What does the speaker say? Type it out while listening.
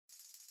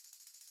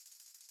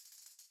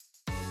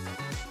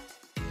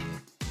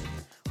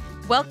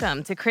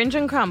Welcome to Cringe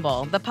and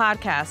Crumble, the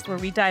podcast where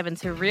we dive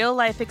into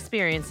real-life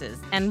experiences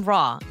and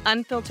raw,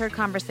 unfiltered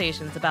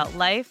conversations about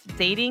life,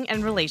 dating,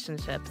 and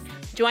relationships.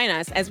 Join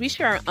us as we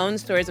share our own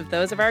stories with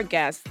those of our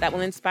guests that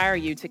will inspire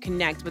you to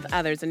connect with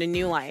others in a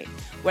new light.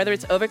 Whether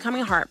it's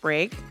overcoming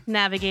heartbreak,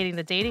 navigating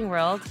the dating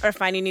world, or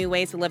finding new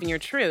ways to live in your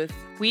truth,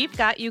 we've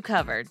got you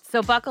covered.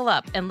 So buckle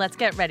up and let's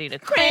get ready to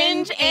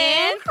cringe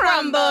and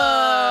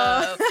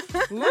crumble.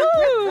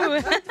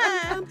 Woo!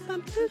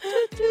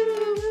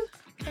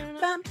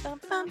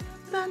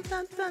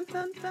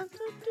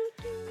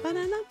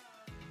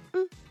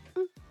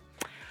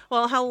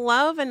 Well,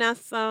 hello,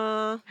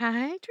 Vanessa.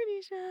 Hi,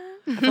 Tradisha.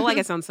 I feel like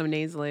I sound so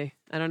nasally.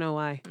 I don't know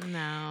why.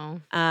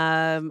 No.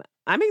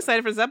 I'm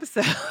excited for this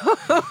episode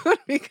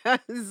because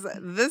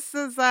this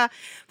is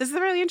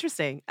really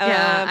interesting.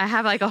 Yeah, I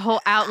have like a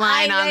whole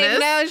outline on this.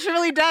 No, it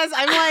really does.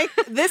 I'm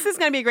like, this is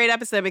going to be a great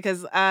episode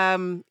because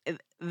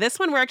this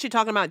one we're actually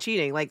talking about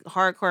cheating, like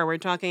hardcore. We're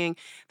talking.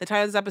 The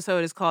title of this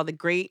episode is called "The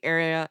Gray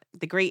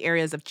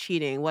Areas of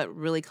Cheating: What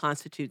Really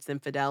Constitutes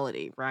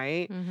Infidelity."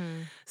 Right.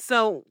 Mm-hmm.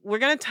 So we're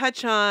going to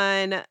touch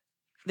on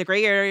the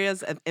gray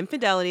areas of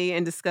infidelity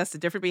and discuss the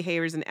different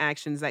behaviors and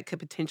actions that could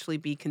potentially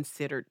be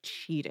considered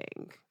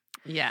cheating.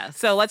 Yes.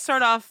 So let's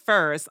start off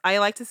first. I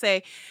like to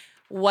say,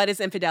 what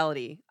is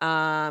infidelity?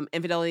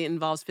 Infidelity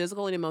involves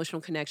physical and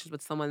emotional connections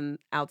with someone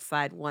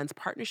outside one's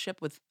partnership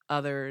with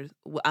others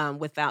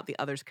without the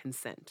other's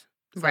consent.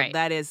 So right.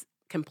 That is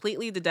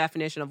completely the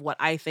definition of what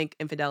I think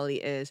infidelity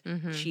is.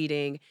 Mm-hmm.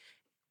 Cheating.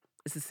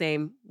 It's the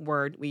same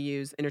word we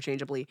use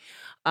interchangeably.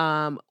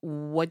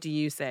 What do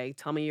you say?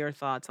 Tell me your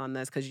thoughts on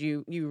this because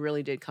you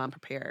really did come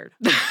prepared.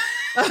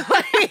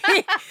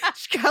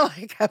 She got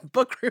like a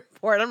book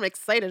report. I'm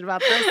excited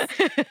about this.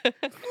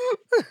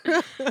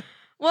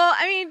 Well,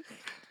 I mean,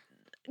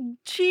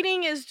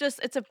 cheating is just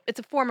it's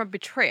a form of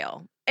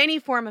betrayal. Any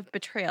form of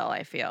betrayal,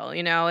 I feel,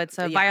 it's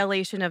a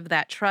violation of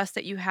that trust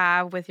that you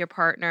have with your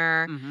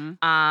partner.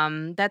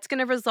 Mm-hmm. That's going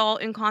to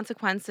result in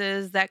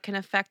consequences that can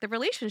affect the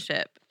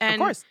relationship, and of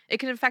course, it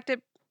can affect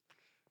it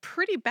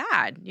pretty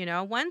bad.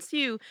 Once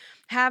you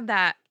have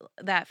that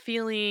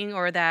feeling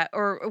or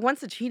once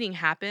the cheating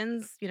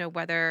happens,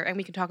 whether, and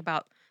we can talk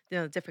about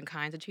different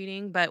kinds of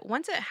cheating, but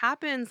once it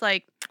happens,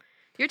 like,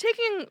 you're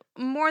taking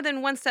more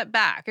than one step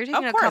back. You're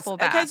taking a couple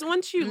back. Because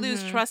once you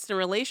lose trust in a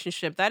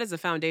relationship, that is the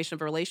foundation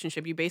of a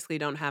relationship. You basically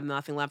don't have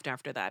nothing left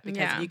after that.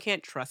 Because if you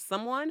can't trust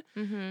someone,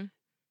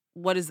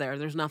 what is there?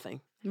 There's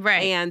nothing.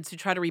 Right. And to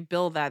try to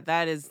rebuild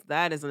that is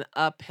an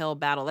uphill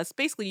battle. That's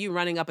basically you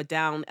running up a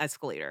down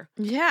escalator.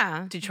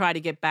 Yeah. To try to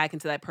get back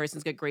into that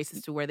person's good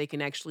graces to where they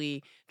can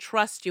actually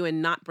trust you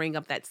and not bring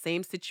up that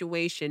same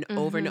situation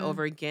over and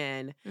over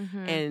again.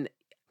 And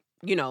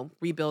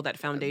rebuild that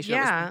foundation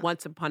that was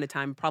once upon a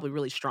time probably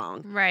really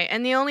strong. Right.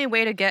 And the only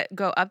way to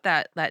go up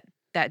that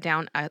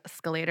down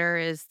escalator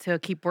is to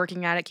keep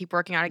working at it,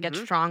 get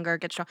stronger.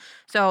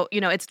 So,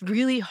 it's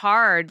really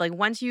hard. Like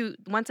once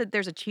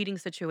there's a cheating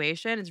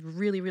situation, it's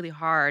really, really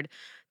hard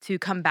to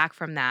come back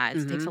from that.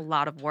 It takes a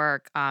lot of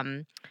work.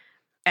 And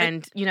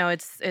it's and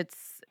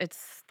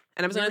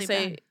I was really going to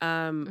say,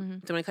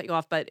 don't want to cut you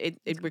off, but it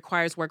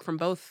requires work from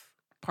both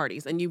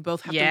parties, and you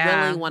both have to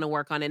really want to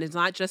work on it. It's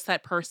not just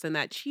that person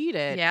that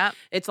cheated. Yeah,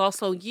 it's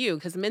also you,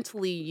 because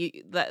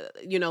mentally,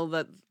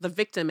 the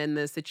victim in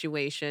the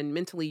situation,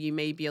 mentally you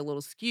may be a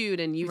little skewed,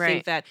 and you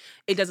think that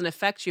it doesn't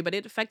affect you, but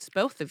it affects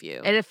both of you.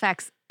 It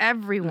affects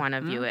every one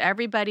of you,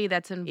 everybody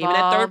that's involved, even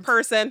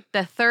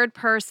that third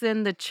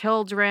person, the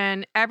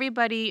children,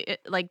 everybody.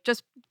 Like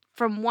just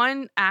from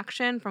one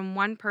action, from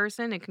one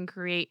person, it can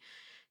create,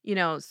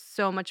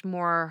 so much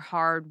more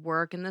hard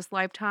work in this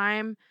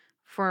lifetime.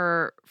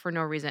 For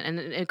no reason, and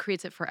it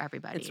creates it for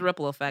everybody. It's a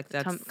ripple effect.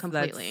 That's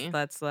completely.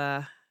 That's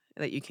that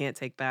you can't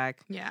take back.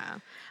 Yeah,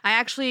 I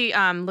actually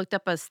looked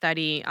up a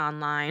study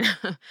online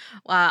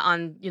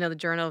on the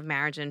Journal of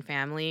Marriage and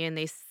Family, and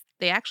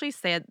they actually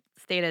stated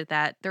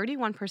that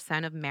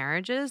 31% of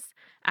marriages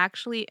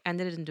actually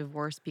ended in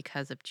divorce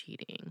because of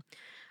cheating.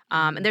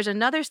 And there's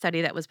another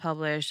study that was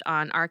published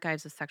on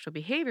Archives of Sexual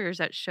Behaviors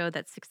that showed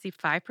that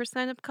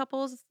 65% of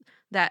couples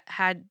that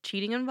had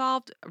cheating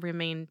involved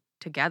remained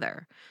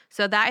together.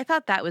 So I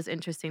thought that was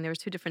interesting. There was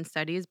two different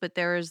studies, but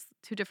there was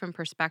two different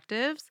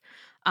perspectives.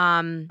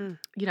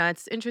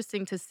 It's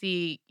interesting to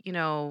see,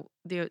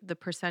 the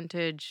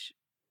percentage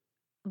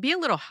be a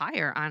little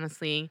higher,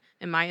 honestly,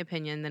 in my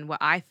opinion, than what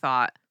I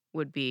thought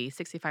would be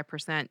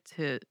 65%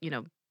 to,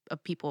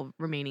 of people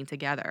remaining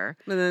together.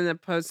 And then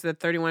opposed to the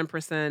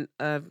 31%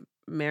 of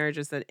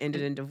marriages that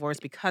ended in divorce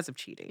because of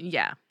cheating.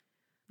 Yeah.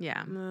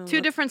 Yeah. No,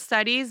 two different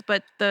studies,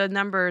 but the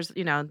numbers,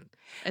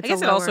 I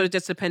guess it also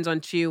just depends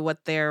on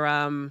what their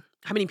how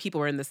many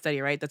people were in the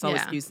study, right? That's always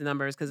skews the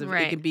numbers, because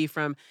it could be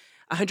from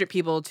 100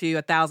 people to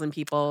 1,000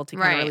 people to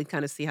kind of really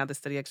kind of see how the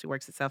study actually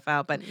works itself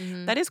out. But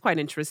that is quite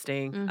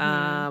interesting.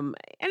 And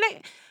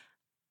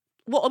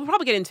we'll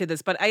probably get into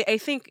this, but I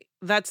think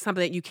that's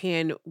something that you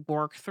can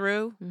work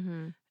through.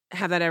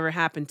 have that ever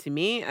happened to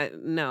me?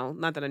 No,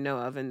 not that I know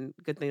of, and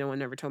good thing no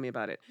one ever told me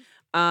about it.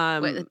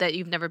 Wait, that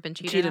you've never been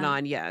cheated Cheated on?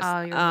 on, yes.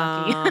 Oh, you're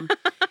lucky.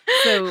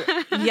 So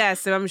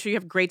yes, so I'm sure you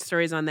have great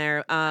stories on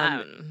there.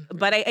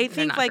 But I They're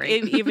think not like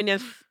great. even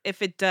if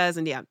it does,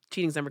 and yeah,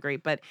 cheating's never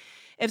great, but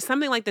if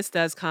something like this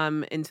does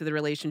come into the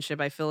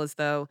relationship, I feel as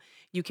though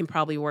you can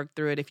probably work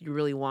through it if you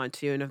really want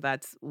to, and if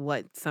that's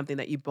something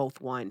that you both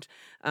want.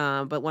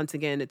 But once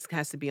again, it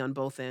has to be on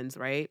both ends,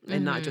 right?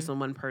 And not just Mhm. on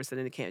one person,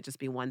 and it can't just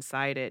be one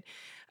sided.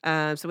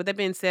 So with that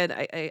being said,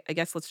 I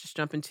guess let's just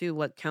jump into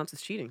what counts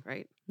as cheating,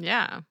 right?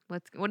 Yeah.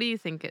 What do you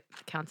think it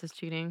counts as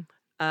cheating?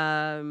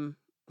 Um,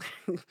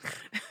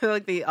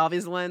 like the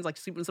obvious ones, like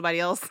sleeping with somebody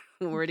else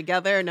when we're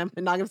together in a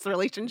monogamous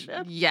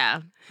relationship.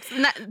 Yeah.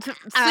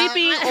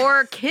 Sleeping Um,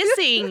 or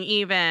kissing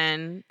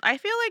even. I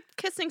feel like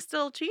kissing's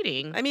still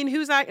cheating. I mean,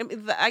 I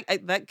mean,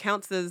 that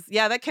counts as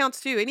that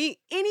counts too. Any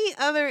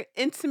other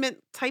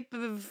intimate type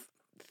of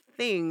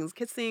things,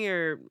 kissing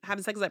or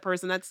having sex with that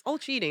person, that's all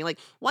cheating. Like,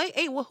 why?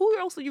 Hey, well, who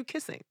else are you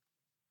kissing?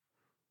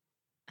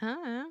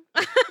 Uh.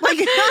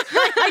 Like,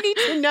 I need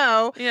to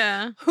know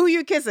Yeah. who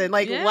you kissing.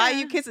 Like, why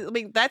you Yeah. kissing? I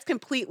mean, that's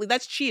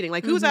cheating.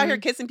 Like, who's out here Mhm.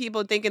 kissing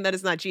people thinking that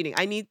it's not cheating?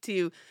 I need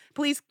to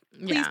please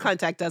Yeah.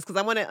 contact us because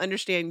I want to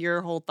understand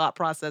your whole thought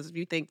process. If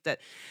you think that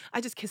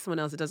I just kiss someone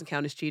else, it doesn't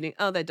count as cheating.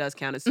 Oh, that does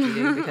count as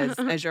cheating because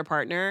as your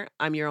partner,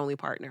 I'm your only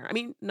partner. I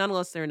mean, none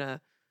unless they're in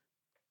a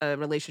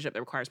relationship that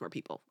requires more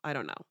people. I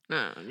don't know.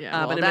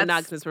 Yeah, well, But in a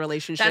monogamous that's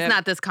relationship,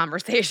 not this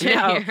conversation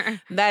no,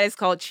 here. that is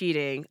called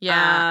cheating.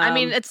 Yeah, I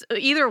mean, it's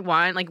either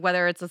one, like,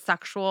 whether it's a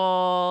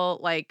sexual,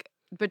 like,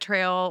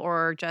 betrayal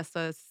or just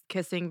a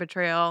kissing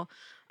betrayal,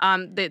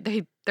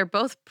 they're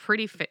both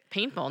pretty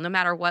painful no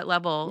matter what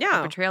level of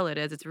Yeah, betrayal it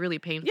is, it's really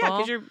yeah,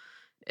 because painful.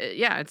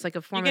 Yeah, it's like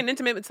a you're form of getting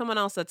intimate with someone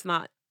else that's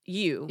not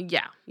you.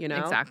 yeah, You know,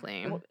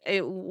 exactly.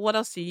 What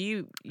else do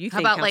you How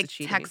think about, counts as like,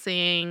 cheating?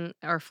 texting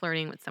or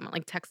flirting with someone,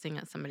 like, texting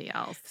at somebody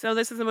else? So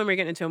this is when we're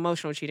getting into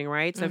emotional cheating,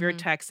 right? So if you're Mhm.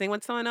 texting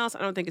with someone else, I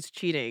don't think it's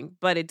cheating,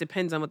 but it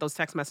depends on what those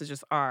text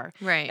messages are.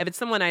 Right. If it's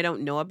someone I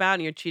don't know about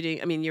and you're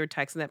cheating, I mean, you're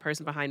texting that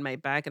person behind my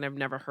back and I've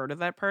never heard of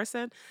that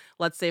person.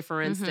 Let's say,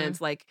 for Mhm.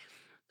 instance, like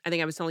I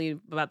think I was telling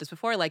you about this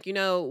before. Like,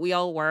 we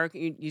all work,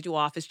 you do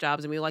office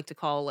jobs, and we like to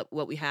call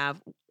what we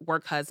have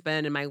work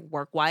husband and my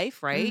work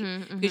wife, right?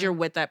 Mhm, Because you're mhm.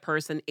 with that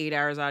person 8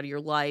 hours out of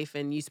your life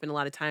and you spend a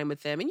lot of time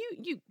with them and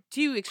you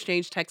do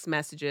exchange text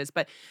messages.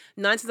 But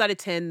 9 times out of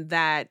 10,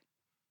 that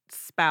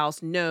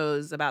spouse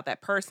knows about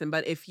that person.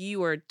 But if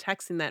you are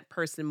texting that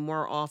person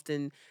more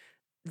often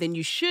than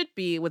you should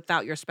be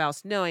without your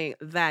spouse knowing,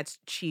 that's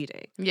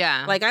cheating.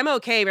 Yeah. Like, I'm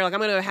okay. We're like, I'm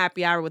going to a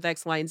happy hour with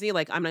X, Y, and Z.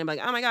 Like, I'm like,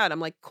 oh my God. I'm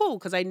like, cool.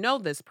 Cause I know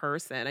this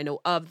person. I know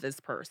of this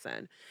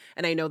person.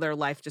 And I know their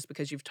life just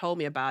because you've told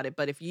me about it.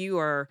 But if you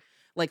are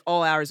like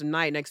all hours of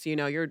night, next to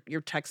you're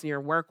texting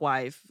your work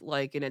wife,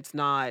 like, and it's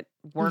not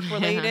work Yeah,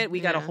 related,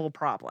 we got a yeah. whole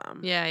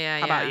problem. Yeah, yeah,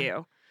 How about yeah.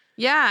 you?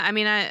 Yeah, I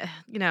mean,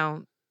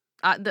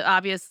 the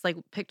obvious, like,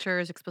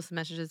 pictures, explicit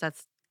messages,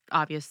 that's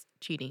obvious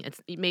cheating.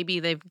 It's maybe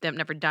they've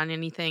never done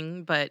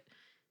anything, but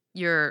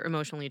you're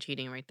emotionally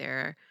cheating right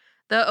there.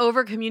 The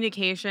over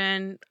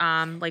communication,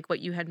 like what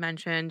you had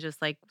mentioned,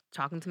 just like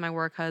talking to my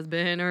work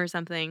husband or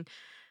something,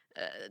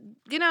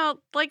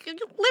 like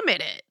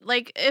limit it.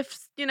 Like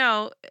if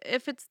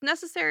it's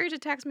necessary to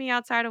text me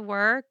outside of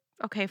work,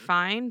 okay,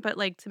 fine. But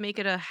like to make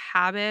it a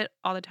habit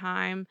all the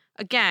time,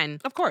 again,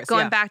 Of course.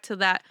 going Yeah. back to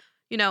that,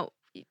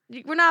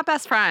 we're not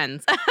best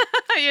friends.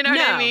 You know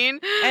what I No. mean?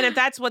 And if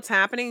that's what's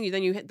happening,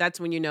 that's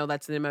when you know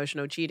that's an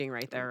emotional cheating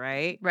right there,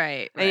 right?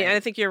 Right, And I right.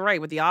 think you're right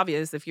with the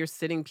obvious. If you're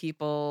sending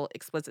people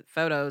explicit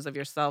photos of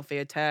yourself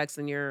via text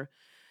and you're,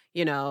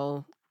 you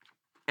know,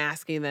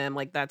 asking them,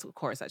 like, that's of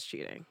course that's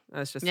cheating.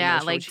 That's just Yeah,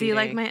 emotional like, do you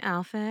like cheating. my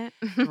outfit?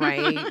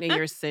 Right? And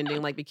you're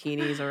sending like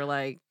bikinis or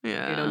like,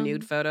 Yeah.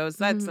 nude photos.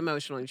 That's Mhm.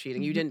 emotionally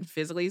cheating. You didn't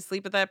physically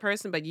sleep with that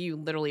person, but you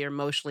literally are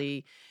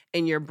emotionally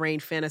in your brain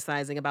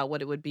fantasizing about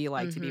what it would be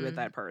like to be with Mhm.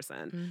 that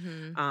person.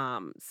 Mhm.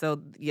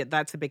 So yeah,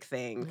 that's a big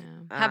thing.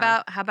 Yeah.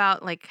 Uh, How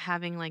about, like,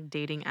 having, like,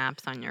 dating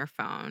apps on your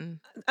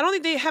phone? I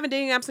don't think having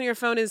dating apps on your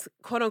phone is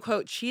quote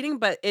unquote cheating,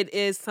 but it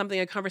is something,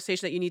 a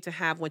conversation that you need to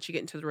have once you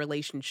get into the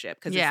relationship.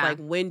 Cause it's Yeah, like,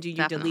 when do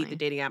you delete the definitely.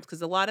 dating apps?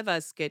 Cause a lot of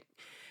us get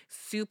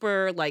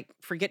super like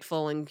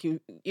forgetful and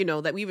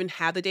that we even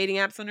have the dating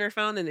apps on our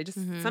phone and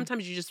Mhm.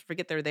 sometimes you just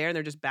forget they're there and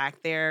they're just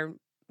back there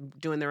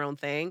doing their own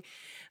thing.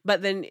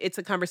 But then it's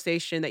a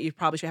conversation that you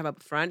probably should have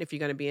up front if you're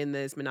going to be in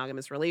this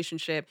monogamous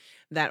relationship,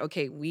 that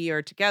okay, we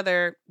are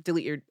together,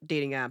 delete your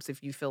dating apps.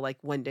 If you feel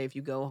like one day if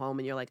you go home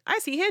and you're like, I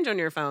see Hinge on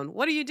your phone,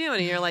 what are you doing?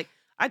 And you're like,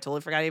 I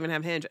totally forgot I even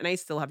have Hinge. And I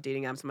still have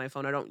dating apps on my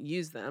phone. I don't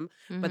use them,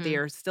 but they Mhm.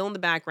 are still in the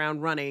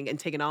background running and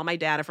taking all my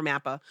data from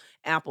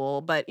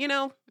Apple. But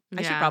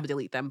I should Yeah, probably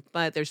delete them,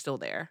 but they're still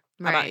there.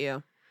 How about right.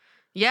 you?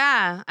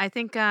 Yeah, I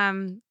think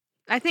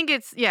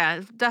it's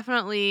yeah,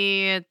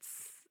 definitely it's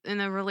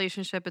in a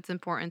relationship, it's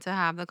important to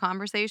have the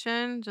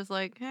conversation, just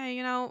like, "Hey,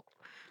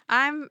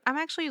 I'm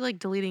actually, like,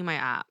 deleting my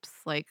apps.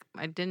 Like,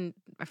 I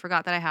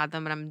forgot that I had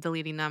them, but I'm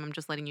deleting them. I'm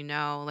just letting you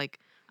know, like,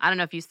 I don't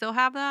know if you still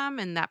have them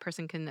and that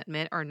person can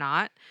admit or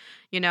not,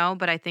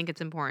 but I think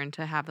it's important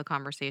to have the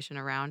conversation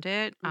around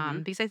it.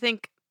 Because I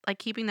think like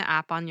keeping the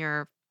app on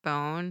your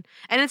phone,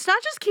 and it's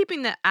not just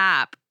keeping the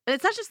app,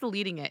 it's not just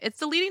deleting it, it's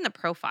deleting the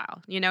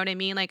profile. You know what I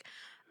mean? Like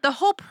the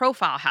whole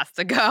profile has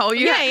to go.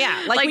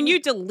 Yeah. Like when you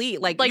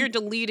delete, like you're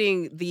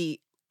deleting the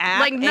app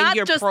like not and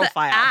your just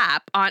profile. the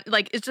app on,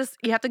 like it's just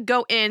you have to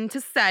go into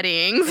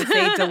settings and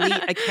say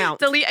delete account.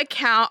 Delete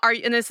account.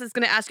 And this is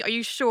gonna ask you, are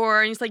you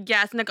sure? And he's like,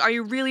 yes. And like, are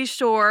you really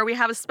sure? We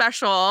have a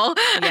special.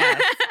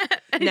 Yes.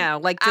 No,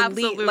 like delete,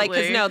 Absolutely. like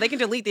because no, they can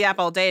delete the app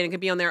all day and it could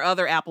be on their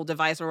other Apple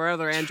device or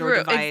other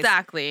Android device.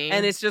 Exactly.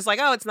 And it's just like,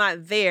 oh, it's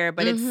not there,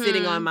 but it's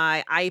sitting on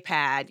my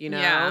iPad.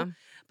 Yeah.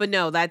 But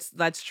no,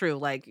 that's true.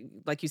 Like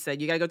you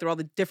said, you got to go through all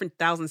the different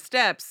 1,000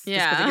 steps.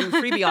 Yeah. Just because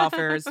they give freebie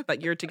offers,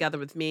 but you're together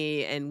with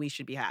me, and we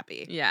should be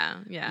happy. Yeah.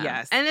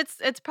 Yes. And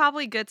it's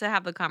probably good to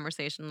have the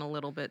conversation a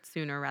little bit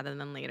sooner rather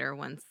than later.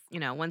 Once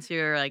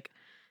you're like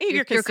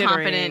you're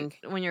confident,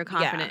 when you're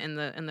confident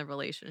in the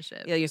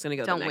relationship. Yeah, you're just gonna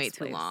go. Don't wait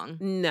too long.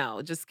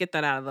 No, just get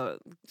that out of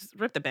just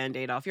rip the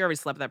Band-Aid off. You already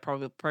slept with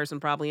that person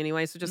probably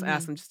anyway, so just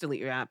ask them, just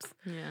delete your apps.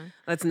 Yeah,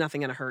 that's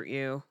nothing gonna hurt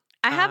you.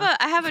 I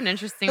have an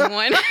interesting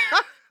one.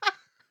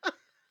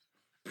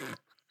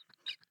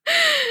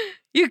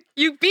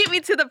 You beat me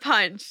to the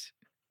punch.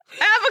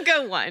 I have a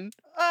good one.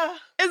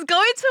 Is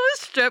going to a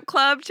strip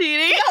club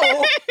cheating? No,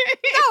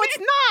 it's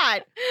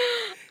not.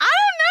 I don't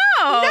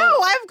know. No,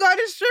 I've gone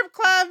to strip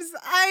clubs.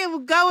 I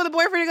go with a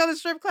boyfriend to go to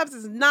strip clubs.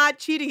 It's not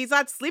cheating. He's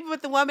not sleeping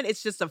with the woman.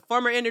 It's just a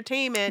form of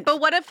entertainment. But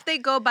what if they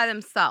go by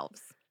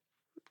themselves?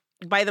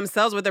 By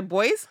themselves with their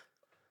boys?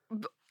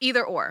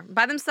 Either or.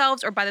 By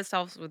themselves or by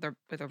themselves with their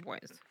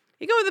boys.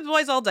 You go with the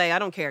boys all day. I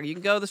don't care. You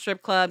can go to the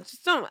strip club.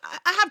 Just don't.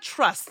 I have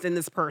trust in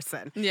this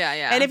person.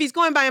 Yeah. And if he's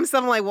going by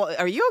himself, I'm like, well,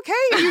 are you okay?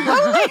 Are you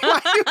lonely?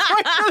 Why are you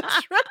going to the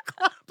strip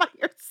club by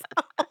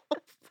yourself?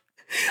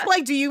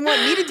 Like, do you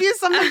want me to do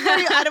something for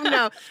you? I don't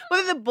know.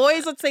 Whether the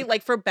boys, let's say,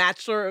 like for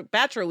bachelor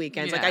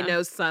weekends, like I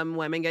know some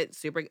women get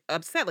super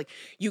upset. Like,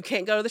 you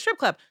can't go to the strip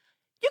club.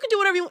 You can do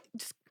whatever you want.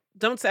 Just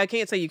don't say. I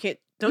can't say you can't.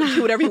 Don't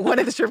do whatever you want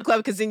at the strip club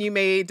because then you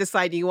may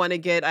decide you want to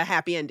get a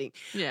happy ending.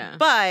 Yeah.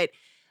 But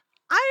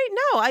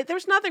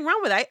there's nothing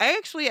wrong with it.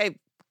 I've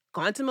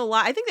gone to them a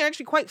lot. I think they're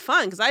actually quite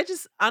fun because I'd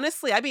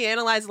be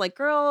analyzing like,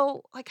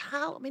 girl, like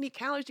how many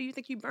calories do you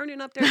think you burning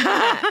up there?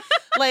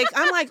 Like,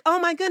 I'm like, oh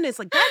my goodness,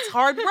 like that's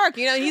hard work.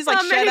 He's like,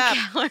 shut up.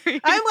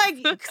 Calories?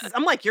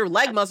 I'm like, your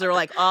leg muscles are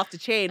like off the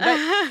chain. But no,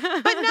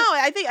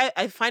 I think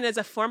I find it as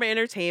a form of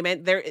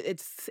entertainment.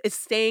 It's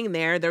staying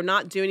there. They're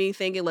not doing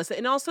anything illicit.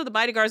 And also the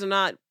bodyguards are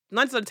not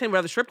 9 out of 10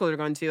 whatever strip club they're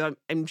going to.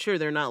 I'm sure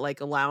they're not like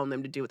allowing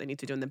them to do what they need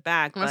to do in the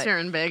back. Unless you're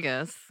in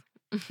Vegas.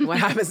 What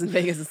happens in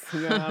Vegas is,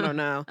 I don't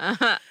know.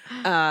 But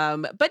I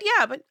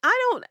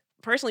don't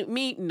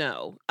personally,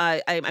 no.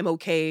 I'm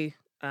okay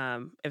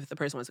if the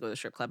person wants to go to the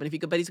strip club. And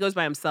but he goes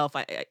by himself,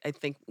 I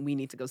think we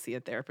need to go see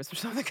a therapist or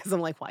something because I'm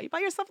like, why are you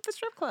by yourself at the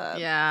strip club?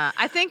 Yeah.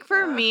 I think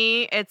for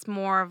me, it's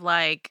more of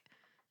like,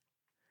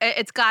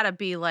 it's got to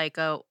be like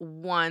a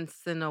once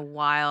in a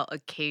while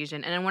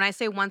occasion. And when I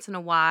say once in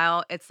a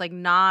while, it's like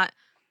not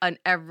an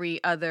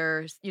every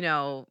other,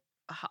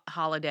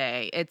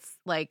 holiday. It's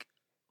like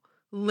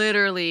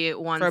literally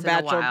once in a while. For a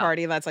bachelor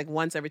party, that's like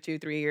once every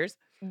 2-3 years?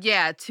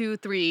 Yeah,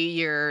 2-3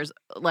 years.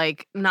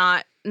 Like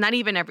not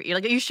even every year.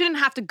 Like you shouldn't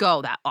have to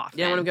go that often.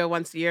 You don't want to go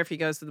once a year if he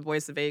goes to the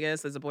boys to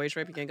Vegas as a boy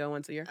trip? You can't go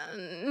once a year?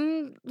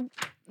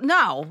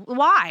 No.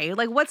 Why?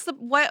 Like why? It's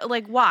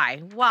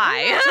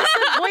just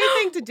a boy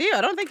thing to do.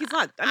 I don't think he's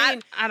not. I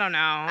mean, I don't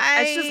know.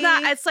 It's just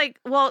not. It's like,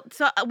 well,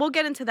 so we'll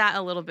get into that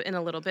in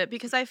a little bit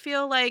because I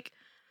feel like,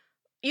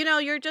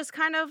 you're just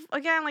kind of,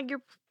 again, like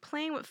you're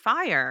playing with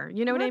fire.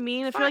 You know what I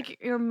mean? I feel like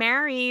you're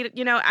married.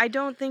 I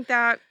don't think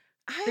that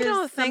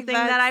is something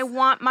that I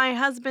want my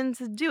husband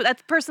to do.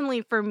 That's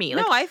personally for me.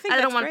 No, I think I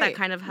that's don't want great. that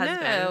kind of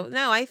husband.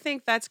 No, I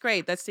think that's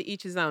great. That's to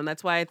each his own.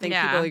 That's why I think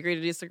people agree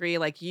to disagree.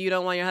 Like, you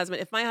don't want your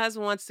husband. If my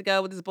husband wants to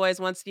go with his boys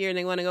once a year and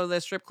they want to go to the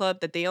strip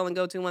club that they only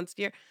go to once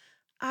a year,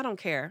 I don't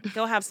care.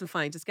 Go have some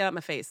fun. Just get out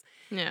my face.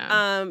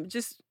 Yeah.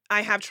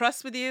 I have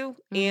trust with you,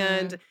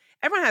 and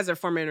everyone has their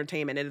form of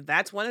entertainment. And if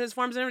that's one of his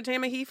forms of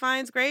entertainment he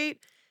finds great,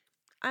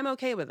 I'm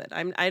okay with it.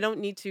 I don't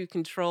need to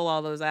control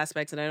all those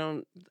aspects,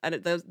 and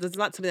there's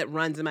not something that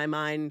runs in my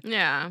mind.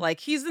 Yeah.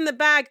 Like, he's in the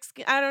back,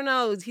 I don't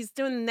know, he's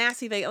doing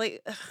nasty thing.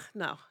 Like,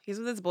 no, he's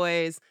with his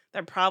boys.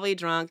 They're probably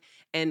drunk,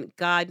 and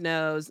God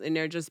knows, and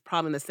they're just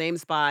probably in the same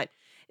spot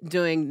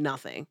doing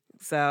nothing.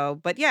 So,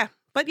 but yeah,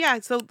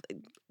 so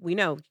we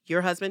know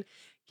your husband,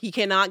 he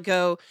cannot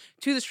go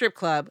to the strip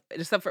club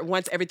except for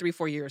once every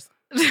 3-4 years.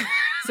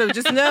 So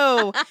just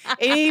know,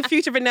 any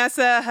future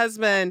Vanessa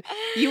husband,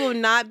 you will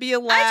not be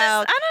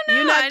allowed. I don't know.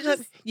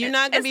 You're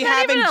not going to be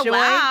having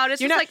joint.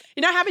 You're not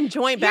having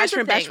joint bachelor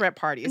and bachelorette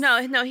parties.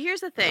 No.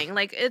 Here's the thing.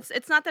 Like it's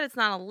not that it's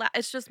not allowed.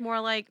 It's just more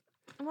like,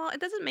 well,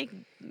 it doesn't make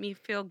me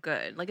feel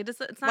good. Like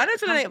it's not. Why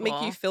doesn't it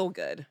make you feel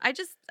good? and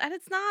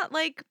it's not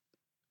like,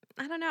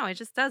 I don't know. It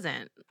just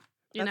doesn't.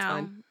 That's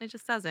fine. It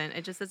just doesn't.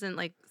 It just doesn't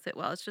like sit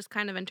well. It's just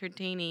kind of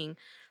entertaining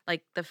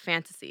like the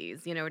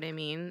fantasies, you know what I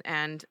mean?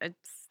 And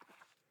it's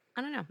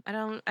I don't know.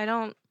 I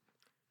don't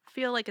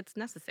feel like it's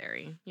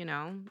necessary, you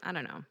know? I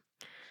don't know.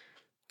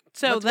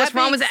 So What's that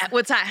wrong with makes that?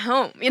 What's at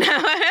home, you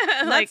know?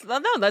 that's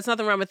no, that's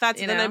nothing wrong with that.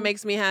 So you then that know?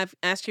 makes me have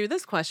asked you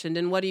this question.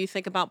 Then what do you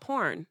think about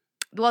porn?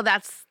 Well,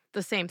 that's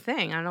the same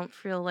thing. I don't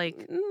feel like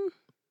Mm,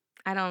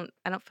 I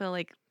don't feel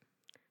like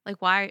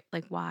why?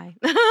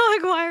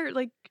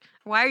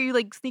 Why are you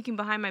like sneaking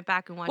behind my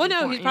back and well, watching no,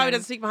 porn, he you know probably what I doesn't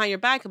mean? sneak behind your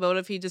back. But what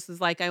if he just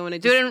is like, I want to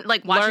Do just it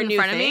like watch it learn in new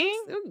front of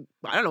things? me? Ooh,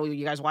 I don't know.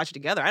 You guys watch it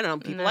together. I don't know.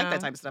 People like that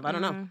No. type of stuff. I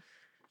don't know. Mm.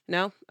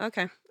 No?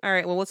 Okay. All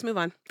right. Well, let's move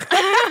on.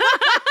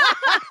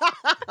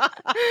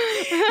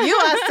 You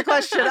asked the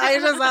question. I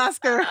just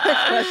asked her a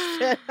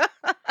question.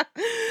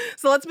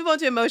 So let's move on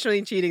to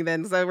emotionally cheating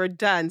then. So we're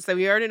done. So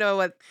we already know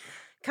what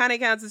kind of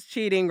counts as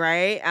cheating,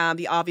 right?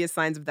 The obvious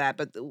signs of that.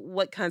 But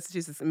what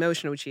constitutes as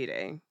emotional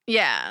cheating?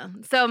 Yeah.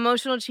 So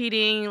emotional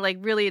cheating, like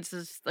really it's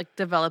just like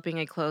developing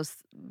a close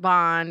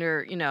bond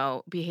or,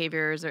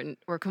 behaviors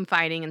or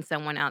confiding in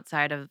someone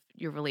outside of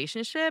your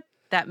relationship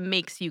that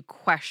makes you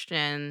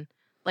question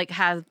like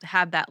have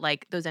that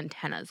like those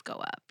antennas go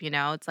up, you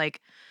know? It's like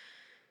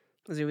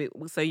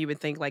So you would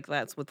think like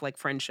that's with like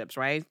friendships,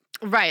 right?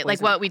 right, like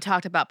Wasn't what we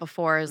talked about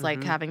before is like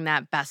mm-hmm. having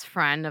that best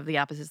friend of the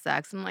opposite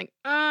sex. I'm like,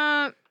 like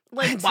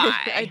I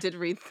why? did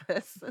read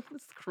this.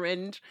 This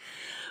cringe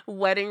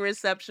wedding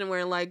reception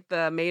where like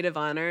the maid of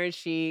honor,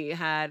 she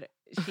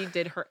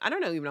did her I don't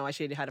know even know why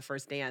she had a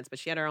first dance, but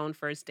she had her own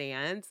first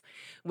dance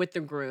with the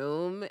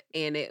groom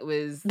and it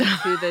was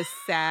to this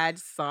sad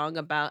song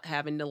about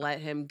having to let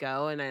him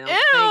go. And Ew.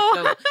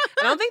 I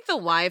don't think the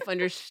wife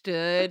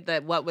understood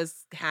that what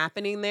was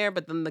happening there,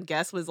 but then the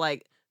guest was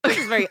like, this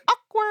is very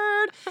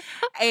awkward.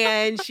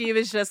 And she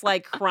was just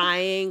like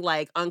crying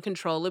like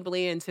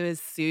uncontrollably into his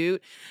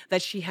suit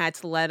that she had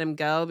to let him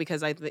go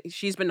because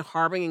she's been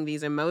harboring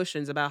these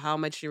emotions about how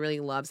much she really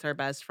loves her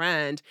best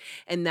friend,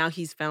 and now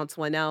he's found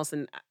someone else.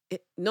 And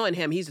knowing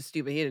him, he's just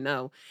stupid. He didn't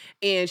know,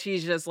 and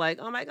she's just like,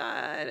 "Oh my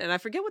god!" And I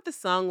forget what the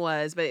song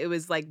was, but it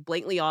was like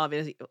blatantly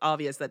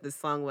obvious that this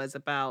song was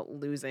about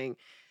losing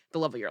the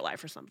love of your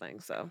life or something.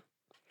 So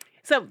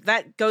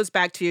that goes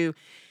back to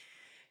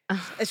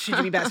should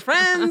you be best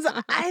friends?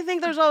 I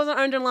think there's always an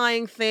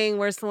underlying thing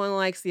where someone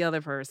likes the other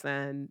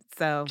person.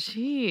 So,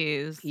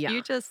 Jeez.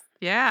 yeah,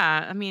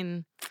 Yeah, I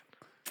mean,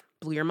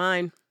 blew your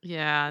mind.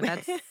 yeah,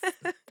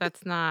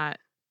 that's not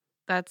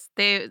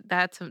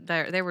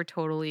they were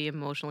totally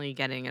emotionally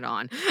getting it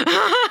on.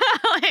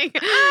 Like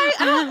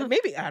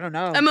Maybe I don't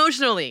know.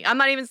 emotionally. I'm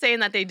not even saying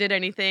that they did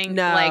anything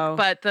like No,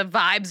 but the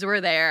vibes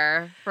were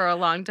there for a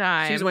long she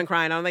was the time. one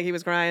crying. I don't think he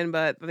was crying,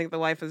 but I think the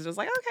wife was just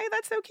like, "Okay,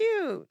 that's so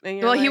cute." And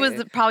you're Well, he was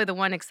like, probably the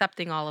one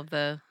accepting all of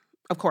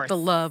 "Of course, the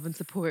love and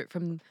support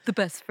from the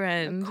best of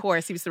friend.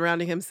 course." He was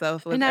surrounding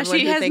himself And with now everyone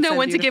she who has thinks no him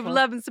one to give beautiful.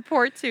 love and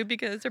support to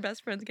because her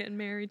best friend's getting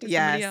married to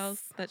somebody Yes,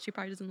 else that she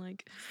probably doesn't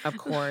like. of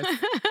course,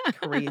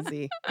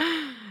 crazy. So,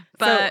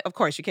 But of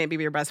course, you can't be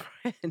with your best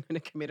friend in a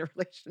committed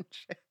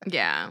relationship.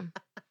 yeah.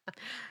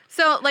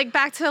 So like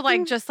back to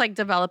like just like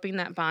developing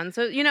that bond.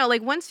 So,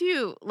 like once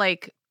you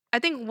like I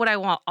think what I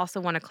also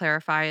want to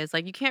clarify is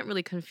like you can't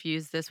really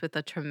confuse this with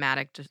a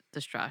traumatic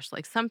distress.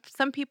 Like some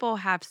people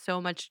have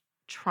so much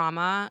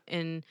trauma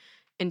in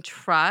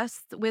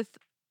trust with,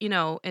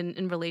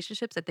 in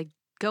relationships that they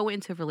go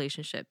into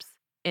relationships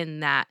in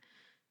that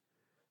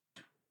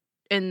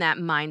in that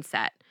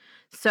mindset.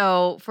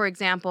 So, for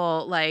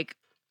example, like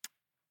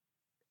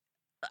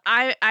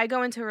I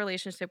go into a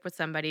relationship with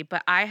somebody,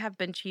 but I have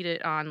been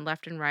cheated on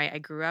left and right. I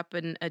grew up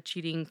in a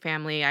cheating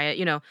family.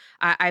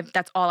 I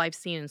that's all I've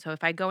seen. And so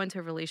if I go into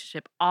a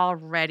relationship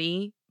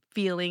already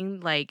feeling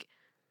like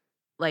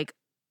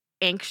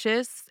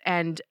anxious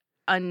and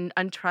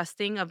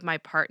untrusting of my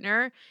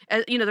partner,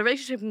 the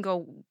relationship can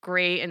go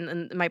great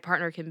and my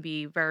partner can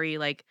be very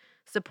like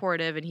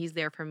supportive and he's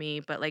there for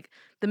me, but like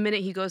the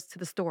minute he goes to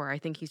the store, I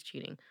think he's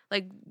cheating.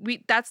 Like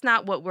that's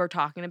not what we're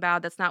talking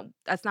about. That's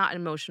not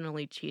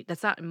emotionally cheat.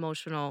 That's not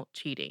emotional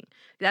cheating.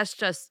 That's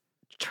just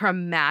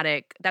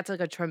traumatic. That's like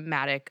a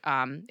traumatic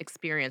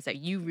experience that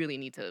you really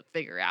need to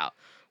figure out.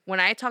 When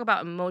I talk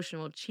about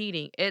emotional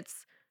cheating,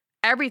 it's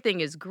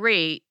everything is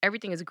great,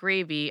 everything is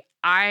gravy.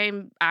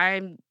 I'm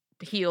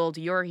healed,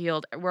 you're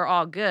healed, we're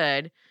all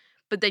good,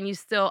 but then you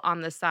still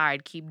on the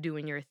side keep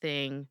doing your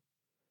thing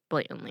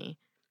blatantly.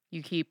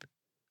 You keep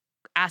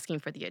asking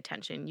for the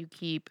attention. You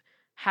keep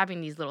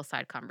having these little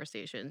side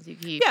conversations. You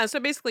keep Yeah, so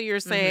basically you're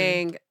mhm.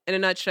 saying in a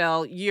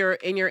nutshell, you're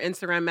in your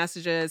Instagram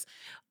messages,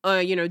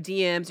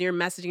 DMs, you're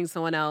messaging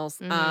someone else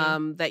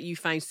Mhm. that you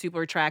find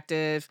super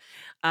attractive.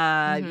 You're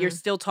Mhm.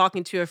 still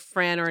talking to a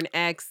friend or an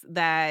ex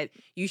that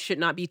you should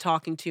not be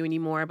talking to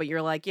anymore, but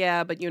you're like,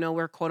 yeah, but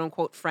we're quote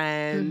unquote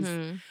friends.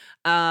 Mhm.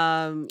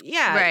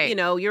 Yeah, Right.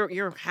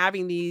 you're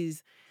having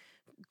these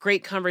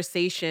great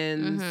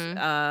conversations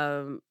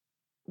Mhm.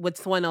 with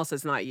someone else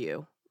that's not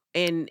you.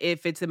 And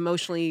if it's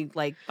emotionally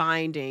like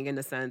binding in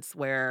a sense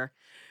where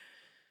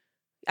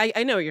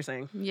I know what you're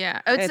saying.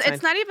 Yeah. It's It's fine.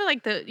 it's not even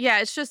like yeah,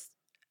 it's just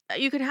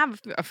you can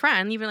have a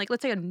friend, even like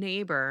let's say a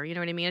neighbor, you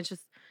know what I mean? It's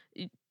just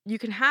you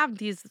can have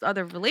these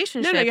other No, you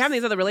have relationships.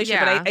 these other relationships,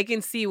 but Yeah. I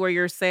can see where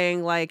you're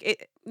saying like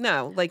it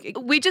no, like it,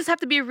 We just have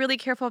to be really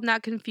careful of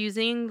not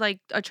confusing like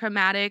a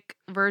traumatic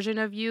version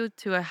of you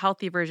to a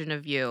healthy version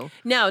of you.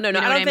 no, no, no.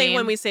 You know I what don't I think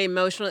when mean? we say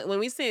emotional, when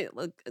we say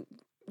like,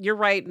 you're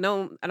right.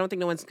 No, I don't think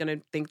no one's gonna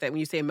think that when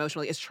you say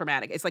emotionally, it's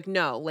traumatic. It's like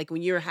no, like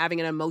when you're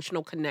having an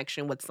emotional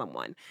connection with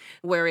someone,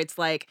 where it's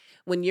like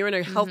when you're in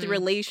a healthy Mhm.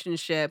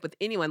 relationship with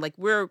anyone, like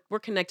we're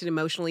connected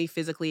emotionally,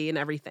 physically, and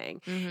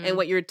everything. And Mhm.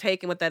 what you're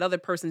taking, what that other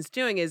person's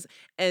doing is,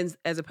 as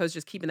opposed to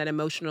just keeping that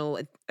emotional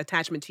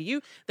attachment to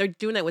you, they're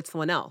doing that with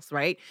someone else,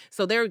 right?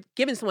 So they're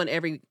giving someone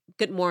every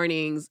good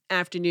mornings,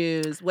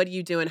 afternoons. What are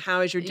you doing?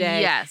 How is your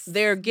day? Yes.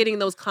 They're getting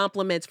those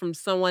compliments from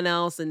someone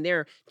else, and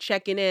they're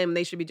checking in.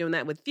 They should be doing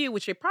that with you,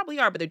 which they probably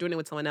are, but they're doing it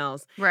with someone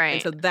else. And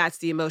Right. so that's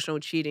the emotional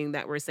cheating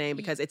that we're saying Y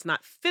because it's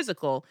not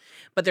physical,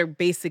 but they're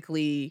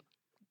basically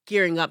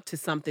gearing up to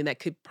something that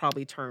could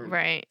probably turn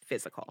Right.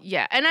 physical.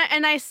 Yeah, and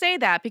I say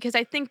that because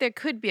I think there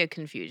could be a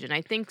confusion.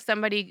 I think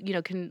somebody,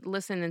 can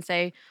listen and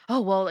say,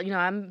 "Oh, well,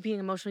 I'm being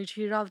emotionally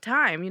treated all the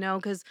time,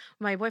 because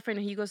my boyfriend,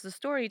 he goes to the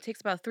store, he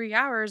takes about 3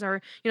 hours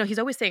or, he's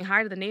always saying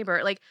hi to the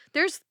neighbor." Like,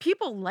 there's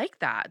people like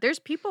that. There's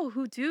people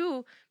who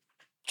do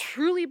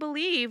truly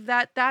believe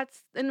that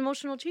that's an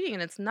emotional cheating,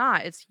 and it's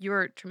not. It's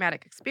your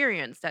traumatic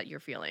experience that you're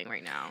feeling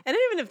right now. And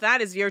even if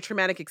that is your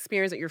traumatic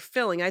experience that you're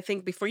feeling, I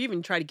think before you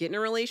even try to get in a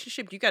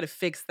relationship, you got to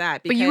fix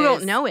that But you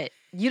don't because know it.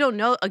 You don't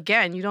know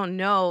again, you don't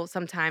know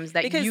sometimes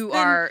that because you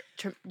then are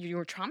you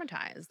were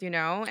traumatized,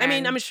 I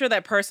mean, I'm and sure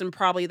that person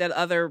probably that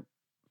other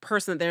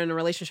person that they're in a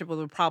relationship with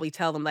would probably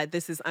tell them that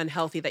this is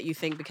unhealthy that you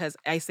think because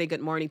I say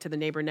good morning to the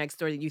neighbor next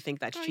door that you think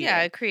that's oh, yeah,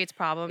 cheating. it creates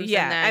problems, and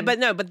Yeah, then but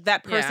no, but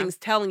that yeah, person's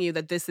telling you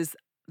that this is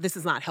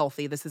not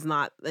healthy. This is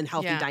not a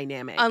healthy yeah.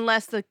 dynamic.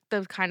 Unless the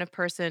kind of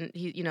person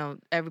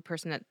every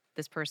person that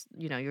this person,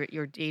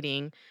 you're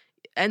dating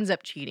ends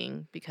up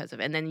cheating because of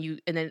it, and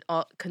then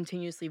all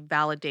continuously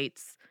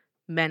validates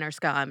men are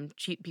scum,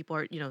 cheat people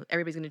are,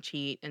 everybody's gonna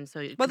cheat, and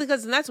so Well,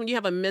 because that's when you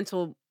have a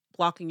mental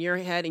block in your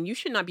head, and you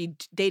should not be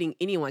dating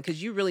anyone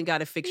because you really got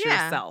to fix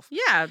yeah, yourself.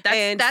 yeah, that's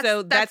And that's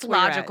so that's that's where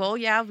you're at. logical,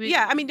 yeah,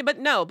 Yeah, I mean, but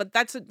no, but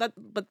that's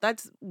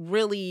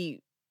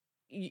really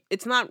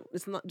it's not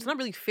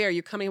really fair.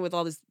 You're coming in with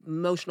all this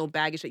emotional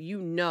baggage that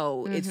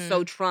it's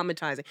so mhm,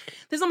 traumatizing.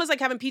 This is almost like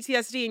having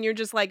PTSD, and you're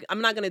just like,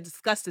 I'm not going to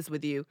discuss this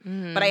with you,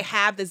 but I mhm.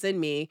 have this in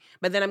me.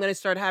 But then I'm going to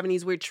start having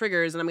these weird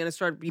triggers, and I'm going to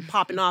start be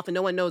popping off, and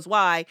no one knows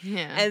why.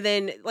 Yeah. And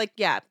then like,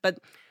 yeah, but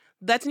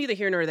that's neither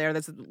here nor there.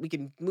 That's we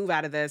can move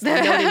out of this. We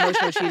know what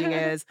emotional cheating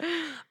is.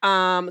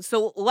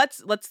 So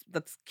let's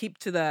keep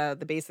to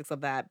the basics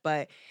of that.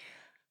 But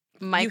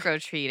you Micro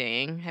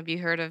treating. Have you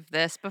heard of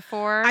this I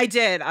before?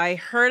 did. I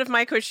heard of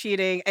micro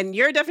cheating, and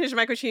your definition of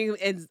micro cheating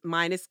is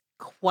mine is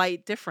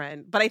quite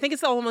different. But I think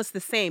it's almost the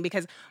same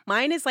because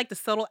mine is like the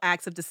subtle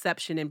acts of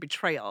deception and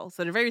betrayal.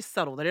 So they're very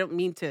subtle. They don't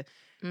mean to.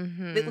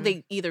 Mhm.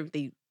 They either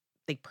they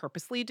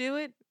purposely do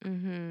it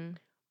Mhm.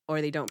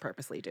 or they don't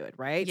purposely do it.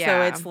 Right. So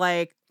Yeah. it's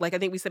like I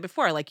think we said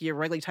before, like you're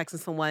regularly texting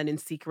someone in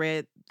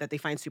secret that they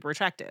find super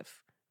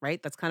attractive.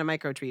 Right. That's kind of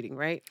micro treating.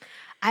 Right.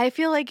 I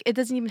feel like it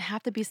doesn't even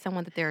have to be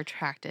someone that they're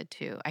attracted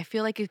to. I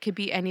feel like it could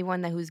be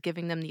anyone who's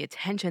giving them the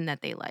attention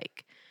that they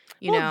like,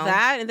 you Well, know?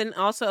 that and then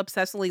also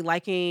obsessively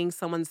liking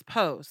someone's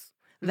posts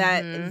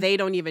that Mhm. they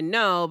don't even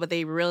know, but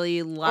they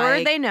really Or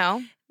like. they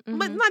know.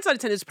 But Mhm. 9 out of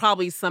 10 is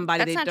probably somebody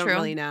That's they not don't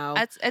really true. know.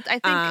 It's I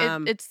think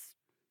Um, it's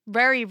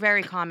very,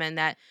 very common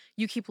that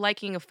you keep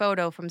liking a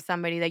photo from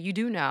somebody that you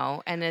do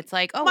know, and it's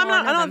like, "Oh, well, well, I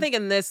I know don't them." think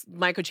in this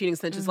micro cheating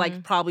sense is like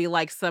Mhm. probably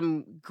like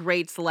some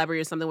great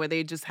celebrity or something where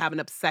they just have an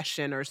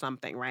obsession or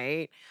something,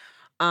 right?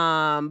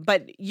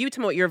 But you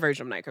tell me what your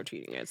version of micro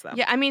cheating is though.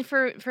 Yeah, I mean,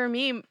 for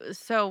me,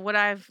 so what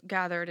I've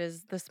gathered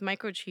is this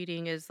micro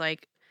cheating is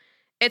like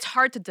it's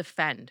hard to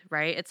defend,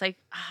 right? It's like,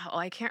 oh,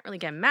 I can't really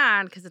get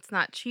mad because it's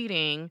not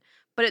cheating,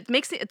 but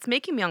it's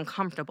making me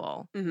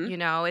uncomfortable.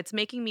 Mhm. It's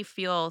making me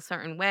feel a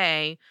certain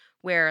way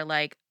where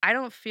like I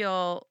don't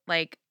feel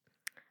like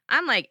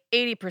I'm like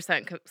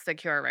 80%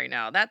 secure right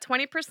now. That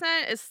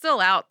 20% is still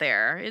out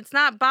there. It's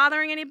not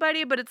bothering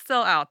anybody, but it's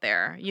still out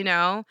there.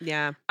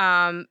 Yeah.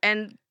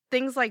 And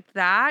things like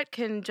that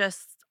can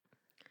just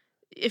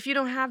if you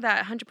don't have that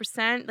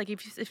 100%, like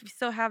if you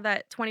still have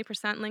that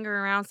 20%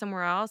 lingering around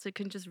somewhere else, it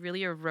can just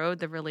really erode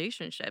the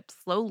relationship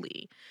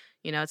slowly.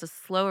 It's a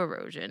slow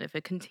erosion if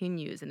it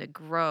continues and it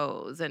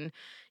grows. And,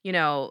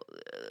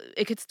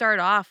 it could start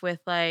off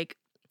with like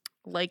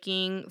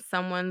liking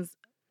someone's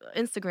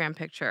Instagram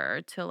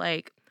picture to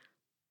like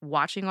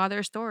watching all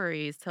their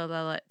stories to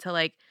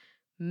like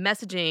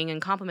messaging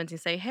and complimenting,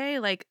 say, "Hey,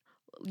 like,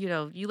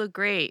 you look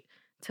great."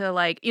 To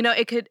like,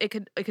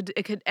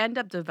 it could end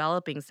up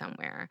developing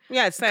somewhere.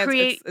 Yeah,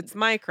 Create it's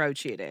micro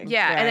cheating,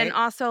 Yeah, and then right?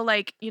 also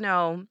like,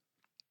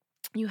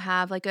 you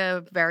have like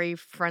a very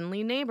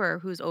friendly neighbor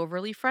who's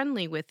overly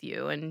friendly with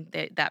you and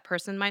that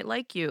person might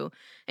like you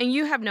and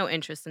you have no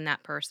interest in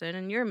that person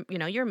and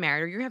you're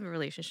married or you have a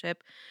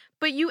relationship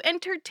but you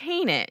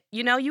entertain it,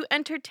 you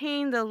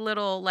entertain the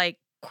little like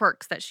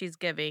quirks that she's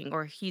giving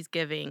or he's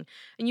giving,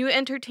 and you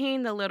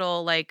entertain the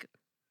little, like,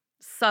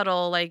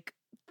 subtle, like,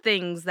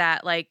 things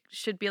that, like,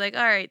 should be like,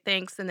 "All right,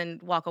 thanks," and then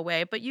walk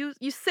away, but you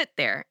sit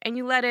there and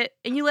you let it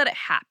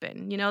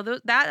happen,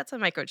 that's a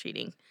micro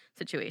cheating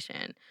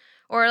situation.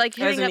 Or, like,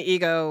 As hitting an up.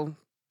 ego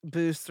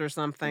boost or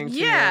something too.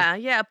 Yeah,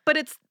 yeah, but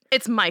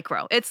it's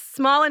micro. It's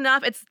small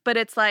enough, but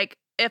it's like,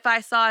 if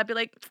I saw it, I'd be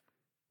like,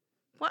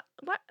 What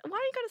why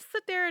you gotta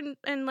sit there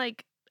and,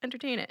 like,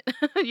 entertain it?"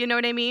 You know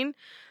what I mean?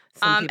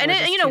 Some people And are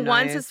it just too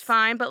once is nice.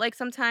 fine, but, like,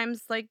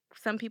 sometimes, like,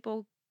 some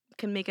people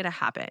can make it a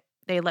habit.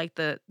 They like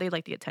the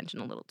attention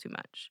a little too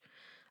much.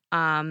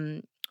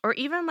 Um, or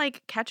even,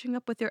 like, catching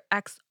up with your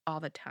ex all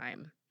the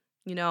time.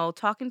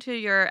 Talking to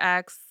your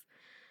ex,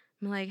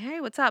 I'm like,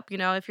 "Hey, what's up?"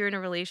 If you're in a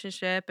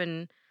relationship,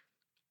 and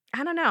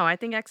I don't know, I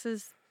think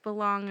exes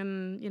belong I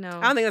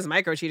don't think that's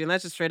micro cheating.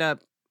 That's just straight up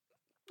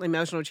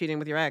emotional cheating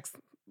with your ex.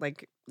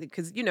 Like,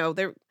 because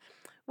they're.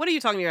 What are you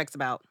talking to your ex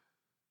about?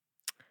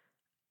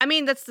 I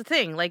mean, that's the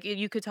thing, like,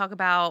 you could talk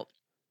about,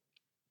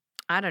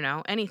 I don't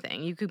know,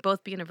 anything. You could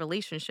both be in a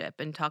relationship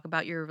and talk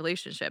about your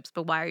relationships,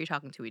 but why are you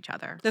talking to each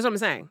other? That's what I'm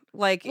saying.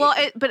 Like, Well,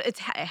 it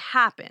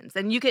happens,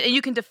 and you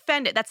can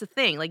defend it. That's the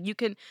thing. Like, you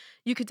could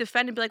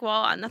defend and be like,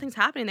 well, nothing's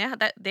happening.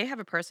 They have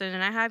a person,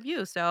 and I have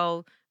you.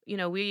 So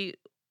we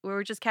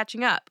were just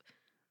catching up,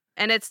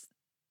 and it's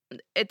mm,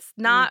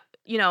 not.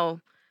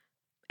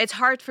 It's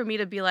hard for me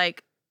to be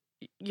like,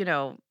 you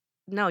know,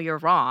 no, you're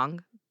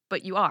wrong,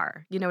 but you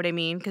are. You know what I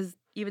mean? Because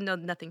even though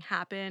nothing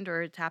happened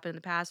or it's happened in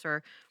the past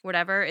or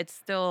whatever, it's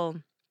still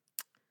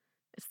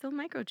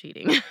micro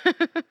cheating.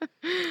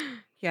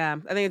 yeah,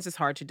 I think it's just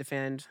hard to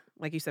defend.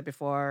 Like you said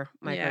before,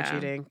 micro Yeah.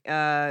 cheating.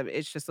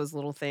 It's just those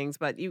little things,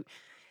 but you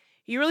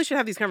really should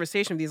have these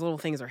conversations. These little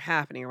things are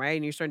happening, right?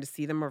 And you're starting to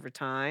see them over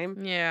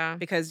time Yeah.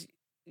 because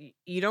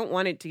you don't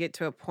want it to get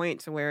to a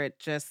point to where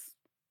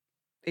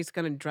it's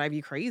going to drive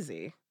you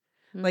crazy.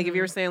 Like, if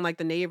you're Mhm. saying, like,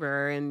 the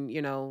neighbor and,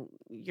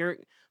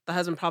 the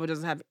husband probably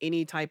doesn't have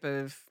any type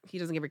of he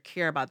doesn't ever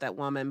care about that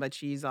woman, but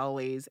she's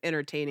always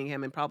entertaining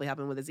him and probably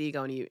helping with his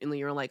ego, and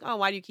you're like, "Oh,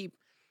 why do you keep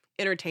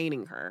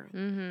entertaining her?"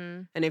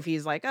 Mhm. And if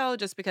he's like, "Oh,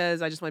 just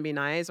because I just wanna be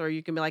nice," or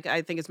you can be like,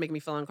 "I think it's making me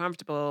feel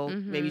uncomfortable.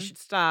 Maybe you Mhm. should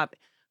stop."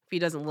 If he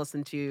doesn't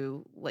listen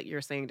to what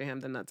you're saying to him,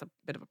 then that's a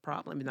bit of a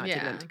problem and not taking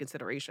that Yeah. into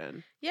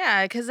consideration.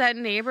 Yeah, because that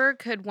neighbor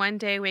could one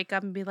day wake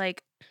up and be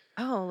like,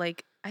 "Oh,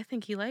 like, I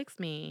think he likes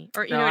me."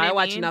 Or you Girl, know what I I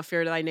watch mean? enough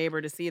Fear Thy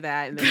Neighbor to see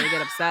that, and then they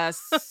get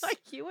obsessed.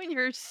 You and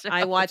your shows.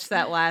 I watched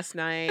that last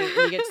night, and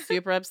you get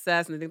super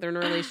obsessed, and they think they're in a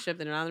relationship,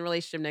 they're not in a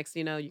relationship, next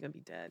thing you know, you're gonna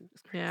be dead.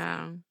 It's crazy.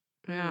 Yeah.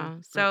 Yeah.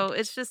 Mm. So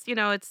it's just,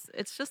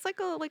 it's just like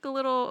a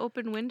little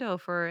open window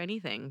for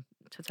anything,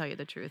 to tell you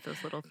the truth,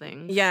 those little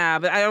things. Yeah,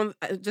 but I don't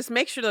just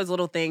make sure those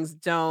little things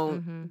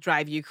don't Mhm.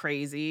 drive you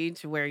crazy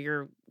to where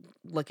you're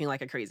looking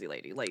like a crazy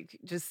lady. Like,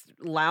 just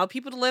allow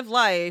people to live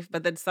life,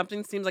 but then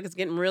something seems like it's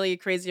getting really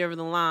crazy over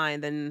the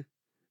line, then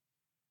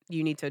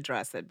you need to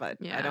address it. But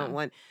I don't Yeah.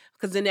 want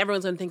because then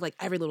everyone's gonna think like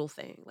every little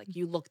thing. Like,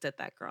 you looked at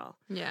that girl.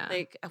 Yeah.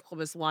 Like, I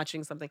was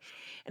watching something,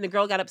 and the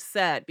girl got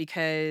upset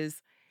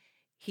because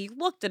he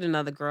looked at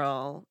another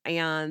girl,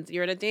 and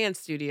you're at a dance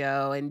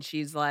studio, and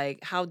she's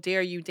like, "How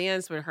dare you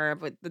dance with her?"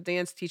 But the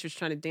dance teacher's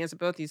trying to dance with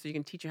both of you so you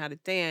can teach her how to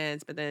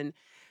dance. But then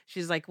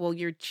she's like, "Well,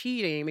 you're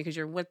cheating because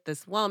you're with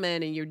this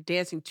woman and you're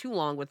dancing too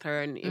long with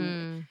her."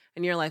 Mm.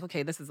 And you're like,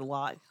 "Okay, this is a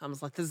lot." I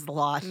was like, "This is a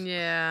lot."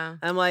 Yeah.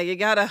 I'm like, you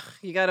gotta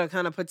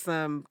kind of put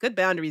some good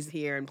boundaries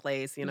here in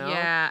place, you know?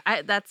 Yeah,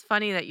 that's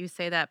funny that you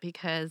say that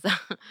because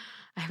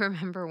I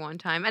remember one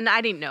time, and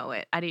I didn't know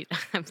it. I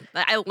didn't.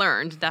 I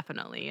learned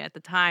definitely at the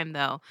time,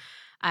 though.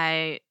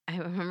 I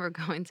remember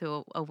going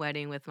to a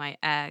wedding with my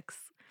ex,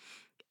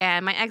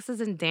 and my ex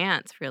doesn't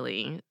dance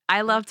really.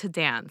 I Mhm. love to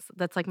dance.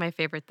 That's like my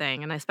favorite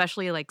thing, and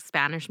especially like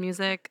Spanish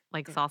music,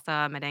 like Yeah.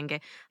 salsa, merengue.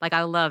 Like,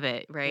 I love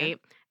it, Yeah. right?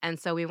 And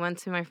so we went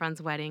to my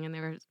friend's wedding, and they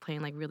were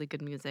playing like really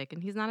good music,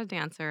 and he's not a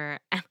dancer,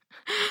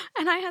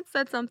 and I had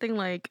said something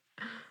like.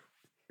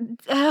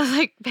 I was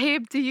like,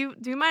 "Babe, do you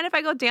mind if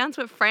I go dance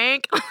with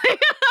Frank?"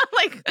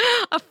 Like,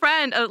 a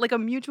friend, like a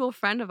mutual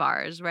friend of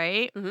ours,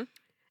 right? Mhm.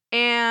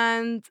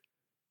 And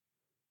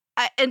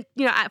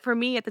for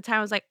me at the time,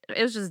 I was like,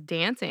 it was just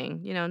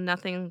dancing,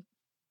 nothing.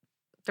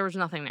 There was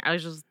nothing there. I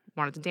just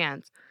wanted to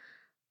dance.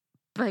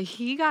 But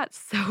he got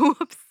so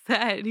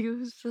upset. He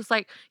was just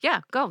like,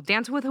 "Yeah, go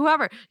dance with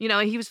whoever."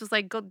 He was just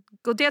like, "Go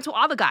dance with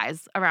all the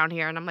guys around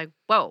here." And I'm like,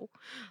 "Whoa."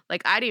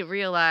 Like, I didn't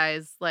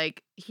realize,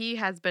 like, he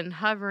has been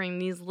hovering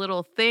these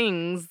little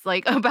things,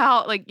 like,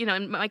 about, like,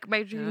 and, like,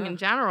 my dreaming Yeah. in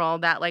general,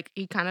 that, like,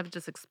 he kind of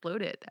just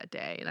exploded that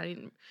day. And I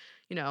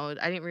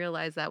didn't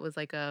realize that was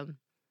like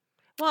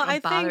Well, a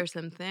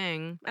bothersome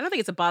thing. I don't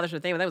think it's a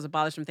bothersome thing, but that was a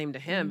bothersome thing to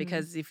him Mhm.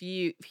 because if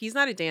he's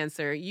not a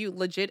dancer, you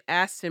legit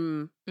asked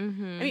him. I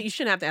mean, Mhm. you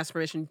shouldn't have to ask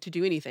permission to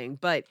do anything,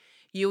 but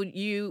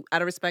you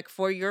out of respect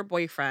for your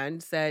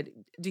boyfriend said,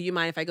 "Do you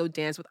mind if I go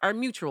dance with our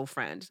mutual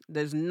friend?"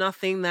 There's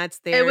nothing that's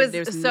It there. was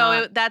There's so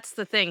not. it that's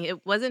the thing.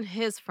 It wasn't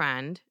his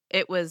friend.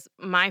 it was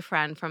my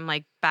friend from,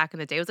 like, back in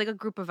the day. It was, like, a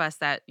group of us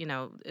that,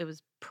 it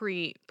was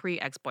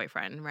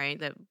ex-boyfriend, right?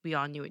 That we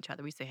all knew each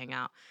other. We used to hang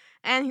out.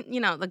 And,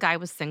 the guy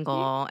was You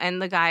single,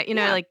 and the guy,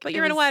 Yeah, like, but it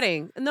you're in a was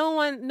wedding. No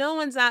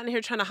one's out in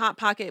here trying to hot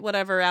pocket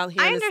whatever out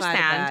here I on the side of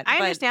understand. that, I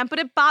but understand,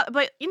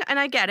 but and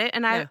I get it,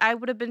 and yeah. I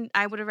would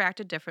have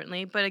reacted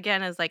differently. But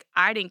again, it's like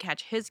I didn't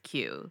catch his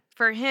cue.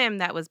 For him,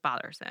 that was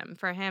bothersome.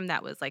 For him,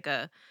 that was like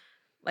a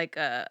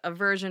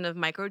version of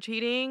micro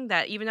cheating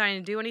that even though I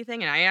didn't do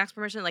anything and I asked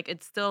permission, like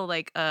it's still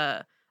like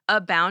a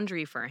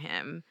boundary for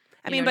him.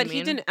 I You know mean, what I but he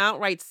mean? didn't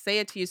outright say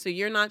it to you, so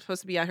you're not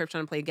supposed to be out here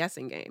trying to play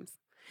guessing games.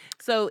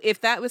 So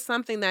if that was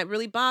something that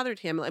really bothered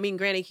him, I mean,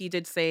 granted, he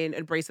did say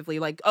abrasively,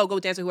 like, "Oh, go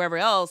dance with whoever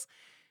else."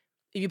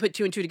 If you put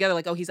two and two together,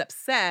 like, "Oh, he's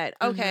upset."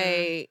 Mhm.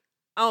 Okay.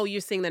 Oh, you're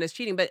seeing that as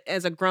cheating. But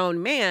as a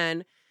grown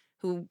man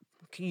who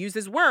can use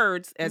his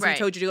words, as he Right.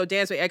 told you to go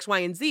dance with X, Y,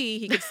 and Z,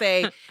 he could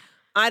say,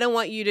 "I don't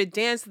want you to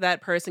dance with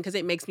that person because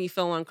it makes me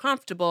feel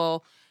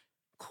uncomfortable."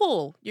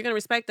 Cool. You're going to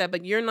respect that,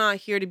 but you're not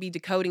here to be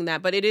decoding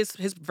that. But it is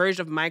his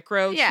version of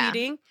micro Yeah.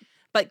 cheating.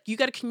 But you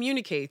got to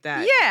communicate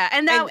that. Yeah,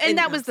 and that was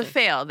the Obviously,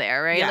 fail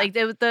there, right? yeah, Like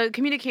the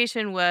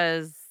communication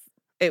was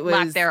it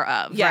lack was,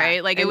 thereof, yeah.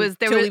 right? Like it And was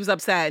there till was he was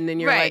upset, and then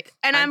you're right. like,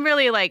 And I'm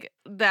really like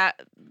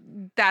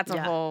that's a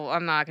yeah, whole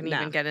I'm not going to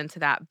even no. get into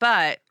that.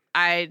 But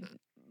I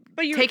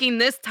But you're, taking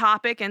this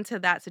topic into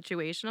that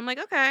situation, I'm like,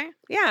 okay.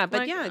 yeah, but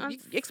Like yeah, you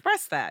that's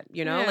express that, like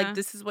yeah.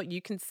 this is what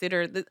you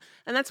consider, and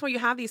that's why you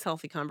have these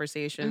healthy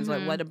conversations,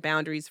 like what Mhm. are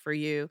boundaries for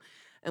you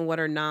and what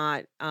are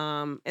not.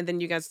 And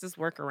then you guys just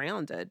work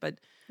around it. But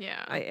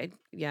Yeah.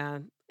 yeah,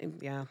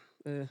 yeah.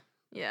 ugh,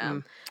 Yeah.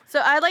 mm. So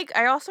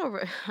I also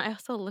I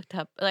also looked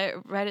up like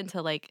read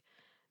into like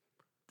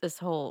this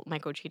whole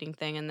micro cheating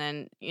thing and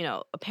then,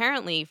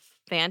 apparently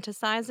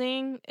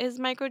fantasizing is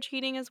micro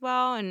cheating as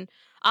well and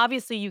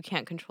obviously you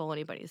can't control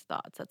anybody's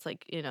thoughts. That's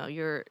like,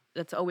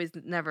 that's always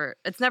never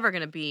it's never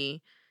going to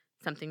be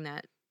something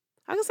that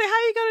I was gonna say, how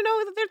are you gonna know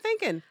what they're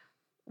thinking?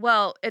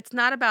 well, it's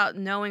not about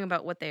knowing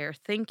about what they are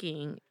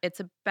thinking. It's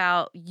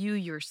about you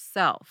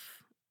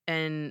yourself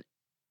and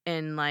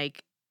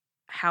like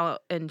how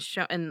and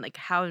show and like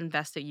how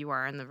invested you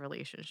are in the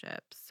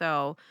relationship.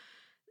 So,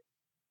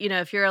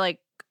 if you're like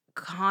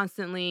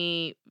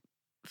constantly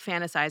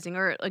fantasizing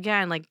or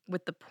again like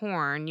with the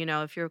porn,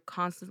 if you're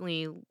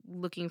constantly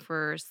looking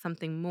for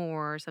something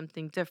more or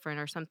something different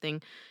or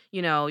something,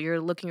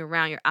 you're looking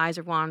around, your eyes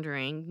are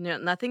wandering,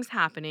 nothing's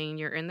happening,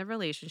 you're in the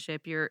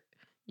relationship, you're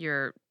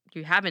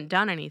you haven't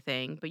done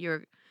anything, but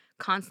you're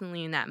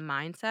constantly in that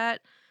mindset,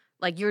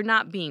 like you're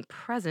not being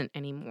present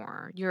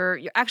anymore. You're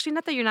actually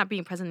not that you're not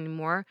being present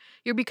anymore,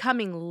 you're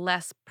becoming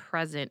less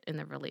present in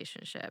the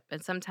relationship.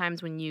 And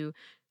sometimes when you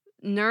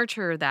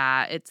nurture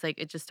that, it's like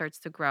it just starts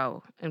to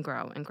grow and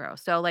grow and grow.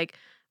 So like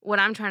what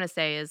I'm trying to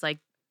say is like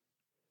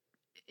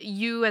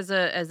you as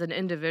an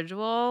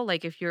individual,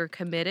 like if you're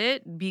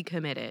committed, be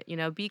committed,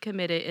 be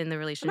committed in the And I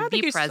relationship,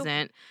 think be you're still,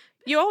 present.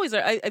 you always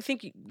are. I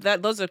think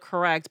that those are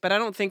correct, but I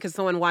don't think because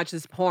someone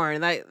watches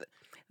porn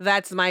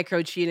that's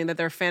micro cheating, that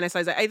they're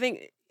fantasizing. I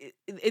think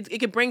it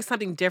could bring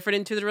something different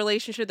into the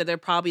relationship, that they're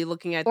probably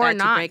looking at Or that to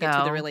not break it to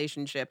the though.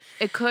 relationship.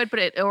 It could, but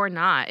it or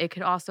not. It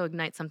could also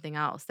ignite something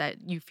else that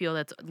you feel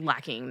that's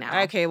lacking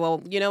now. Okay,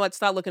 well, you know what?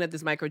 Stop looking at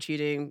this micro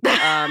cheating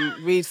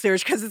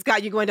research, because it's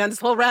got you going down this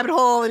whole rabbit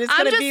hole, and it's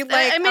I'm going to just be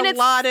like I a mean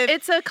lot of.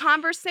 it's a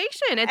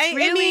conversation. I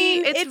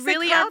mean, It's it's a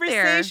really out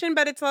there. conversation,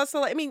 but it's also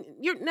like, I mean,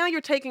 you're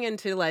taking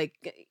into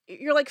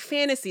you're like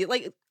fantasy.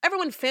 Like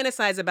everyone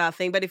fantasizes about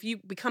things, but if you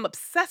become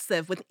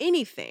obsessive with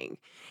anything,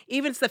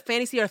 even if it's the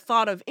fantasy or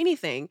thought of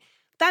anything,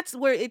 that's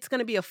where it's going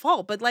to be a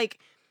fault. But like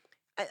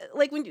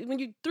when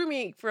you threw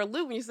me for a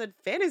loop when you said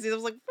fantasy, I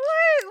was like,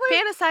 what?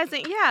 Like,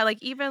 Fantasizing, yeah,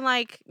 like even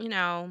like,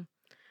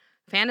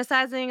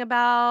 fantasizing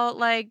about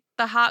like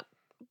the hot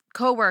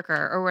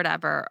coworker or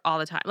whatever all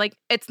the time. Like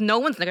it's no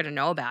one's going to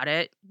know about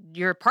it.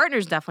 Your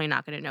partner's definitely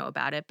not going to know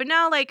about it. But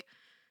now like,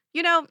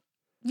 you know,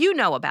 you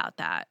know about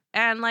that.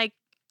 And like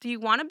do you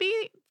want to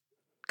be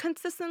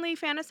consistently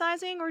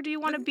fantasizing or do you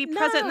want to be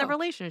present in the no.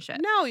 relationship?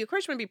 No, of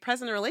course you want to be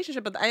present in a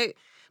relationship, but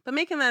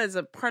making that as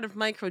a part of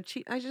micro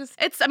cheat, I just.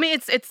 It's I mean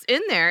it's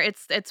in there.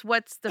 It's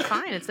what's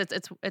defined.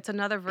 It's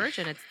another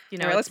version. It's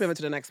All right, let's move it's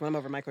on to the next one. I'm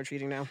over micro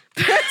cheating now.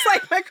 It's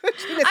like micro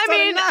cheating is I so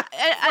mean, enough.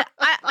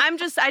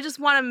 I just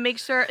want to make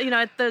sure,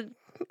 the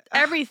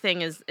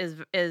everything is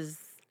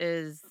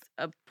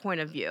a point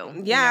of view. You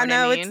know Yeah, what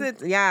I no, mean?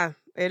 yeah,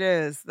 it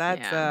is. That's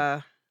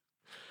Yeah.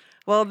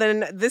 well,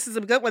 then this is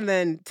a good one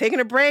then. Taking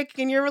a break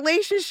in your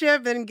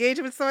relationship and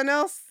engaging with someone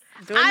else.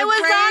 Doing the I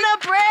was on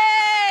a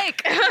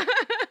break.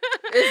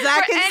 Is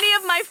that For any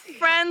of my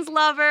friends,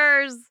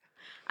 lovers,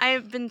 I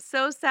have been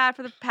so sad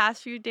for the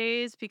past few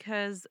days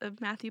because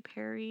of Matthew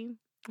Perry.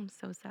 I'm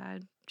so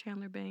sad.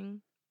 Chandler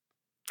Bing.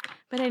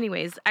 But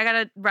anyways, I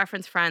gotta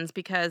reference Friends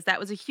because that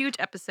was a huge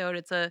episode.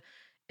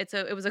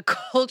 It was a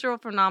cultural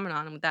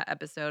phenomenon with that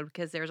episode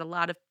because there's a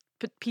lot of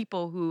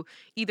people who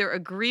either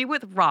agree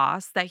with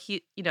Ross that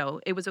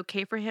it was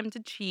okay for him to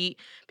cheat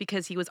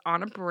because he was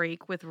on a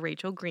break with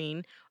Rachel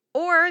Green,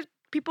 or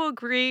people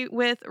agree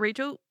with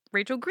Rachel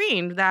Rachel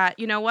Green that,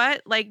 you know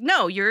what? Like,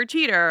 no, you're a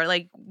cheater.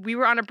 Like, we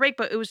were on a break,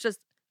 but it was just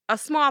a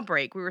small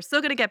break. We were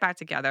still going to get back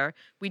together.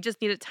 We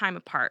just needed time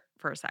apart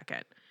for a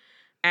second.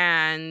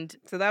 And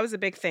so that was a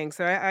big thing.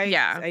 So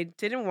I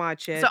didn't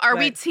watch So it. are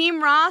we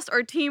Team Ross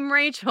or Team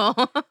Rachel?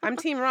 I'm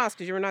Team Ross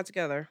because you were not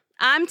together.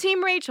 I'm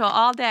Team Rachel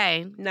all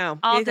day. No,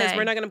 all because day.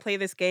 we're not going to play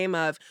this game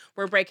of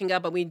we're breaking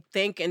up, but we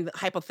think and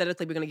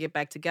hypothetically we're going to get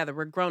back together.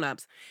 We're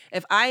grown-ups.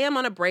 If I am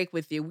on a break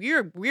with you,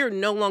 we're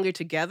no longer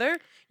together.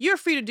 You're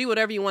free to do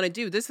whatever you want to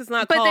do. This is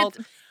not called,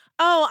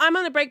 oh, I'm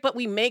on a break, but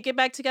we may get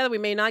back together. We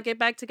may not get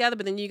back together,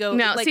 but then you go.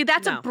 No, see,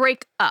 that's a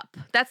break up.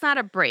 That's not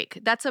a break.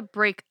 That's a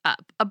break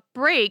up. A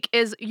break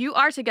is you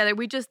are together.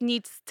 We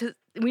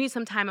need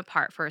some time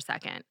apart for a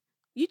second.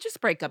 You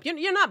just break up.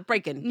 You're not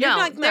breaking.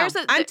 No,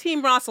 I'm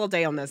Team Ross all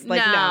day on this.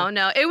 Like,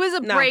 no. It was a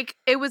break.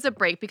 It was a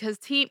break because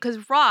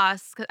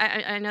Ross. Cause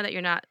I know that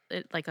you're not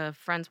like a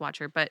Friends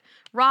watcher, but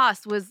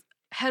Ross was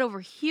head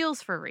over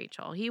heels for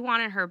Rachel. He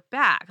wanted her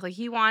back. Like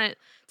he wanted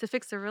to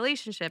fix the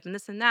relationship and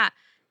this and that.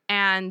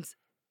 And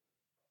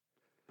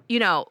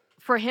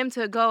for him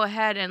to go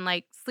ahead and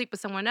like sleep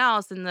with someone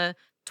else in the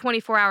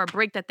 24-hour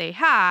break that they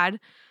had.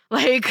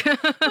 Like,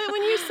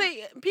 when you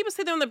say people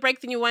say they're on the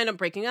break, then you wind up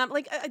breaking up.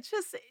 Like,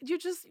 you're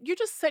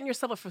just setting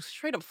yourself up for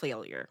straight up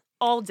failure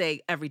all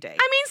day, every day.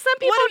 I mean, some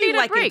people need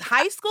a break. In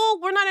high school?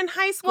 We're not in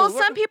high school. Well,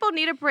 some people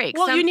need a break.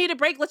 Well, you need a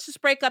break. Let's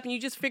just break up and you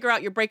just figure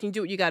out your break and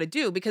do what you got to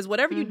do. Because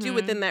whatever you do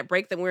within that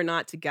break, that we're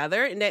not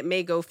together, and that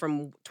may go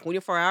from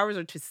 24 hours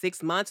or to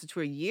 6 months or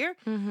to a year.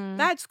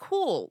 That's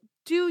cool.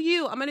 Do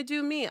you? I'm going to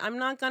do me. I'm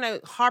not going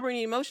to harbor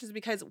any emotions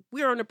because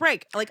we're on a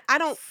break. Like, I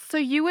don't. So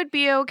you would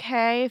be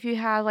okay if you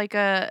had like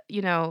I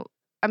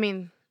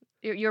mean,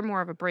 you're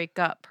more of a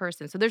break-up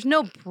person. So there's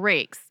no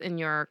breaks in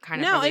your kind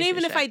of relationship. No, and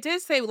even if I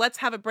did say, let's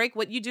have a break,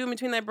 what you do in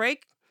between that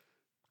break,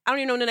 I don't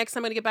even know the next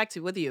time I'm going to get back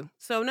to with you.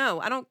 So no,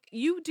 I don't.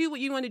 You do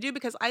what you want to do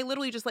because I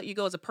literally just let you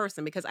go as a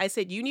person because I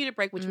said you need a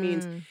break, which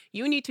means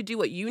you need to do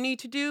what you need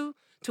to do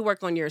to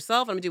work on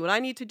yourself. I'm going to do what I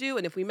need to do.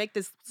 And if we make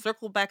this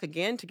circle back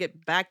again to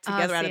get back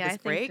together out of this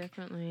break,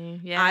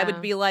 I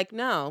would be like,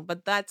 no,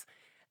 but that's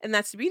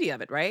the beauty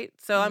of it, right?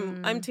 So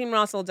I'm Team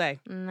Ross all day.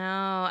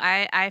 No,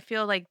 I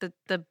feel like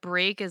the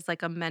break is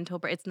like a mental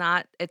break.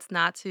 It's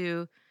not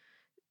to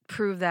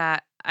prove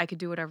that I could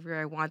do whatever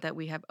I want, that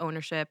we have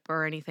ownership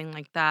or anything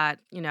like that.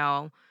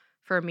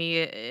 For me,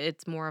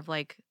 it's more of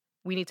like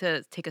we need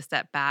to take a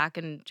step back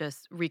and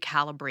just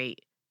recalibrate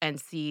and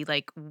see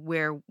like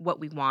what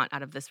we want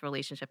out of this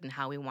relationship and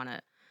how we want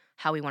to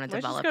develop it.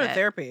 Let's just go to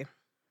therapy.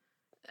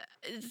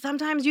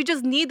 Sometimes you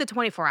just need the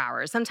 24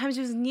 hours. Sometimes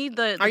you just need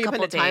the Are you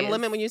couple putting a time days.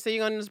 limit when you say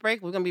you're going on this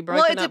break? We're going to be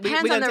breaking up.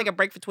 We're going to take a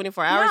break for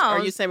 24 hours? No. Or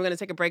are you saying we're going to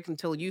take a break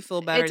until you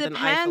feel better than I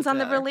feel better? It depends on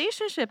the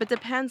relationship. It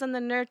depends on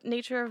the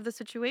nature of the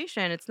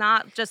situation. It's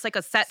not just like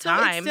a set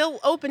time. It's still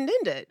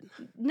open-ended.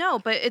 No,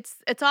 but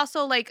it's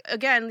also like,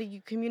 again,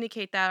 you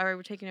communicate that, or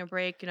we're taking a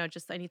break,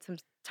 just I need some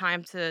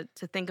time to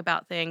think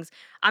about things.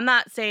 I'm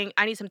not saying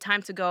I need some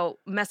time to go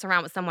mess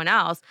around with someone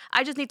else.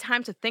 I just need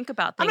time to think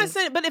about things. I'm not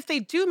saying, but if they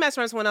do mess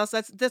around with someone else,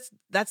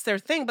 that's their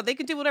thing. But they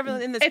can do whatever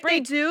in this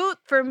break.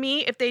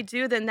 If they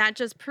do, then that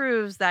just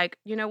proves like,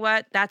 you know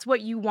what? That's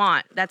what you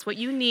want. That's what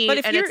you need.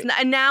 But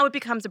and now it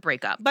becomes a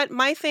breakup. But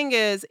my thing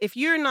is, if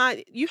you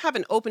have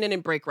an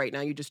open-ended break right now.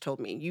 You just told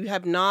me you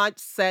have not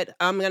said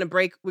we're going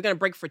to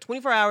break for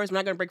 24 hours. We're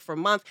not going to break for a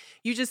month.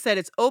 You just said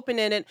it's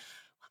open-ended.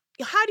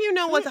 How do you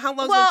know how long it's going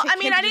to take? Well, I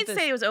mean, I didn't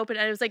say it was open.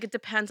 It was like it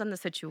depends on the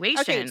situation.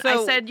 Okay,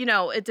 so, I said,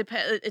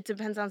 it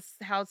depends on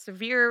how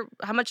severe,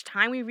 how much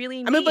time we really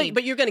need. I mean,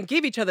 but you're going to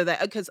give each other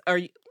that because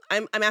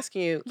I'm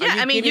asking you. Yeah,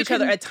 are you giving each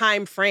other a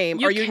time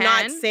frame? Are you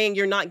not saying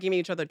you're not giving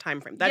each other a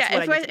time frame? That's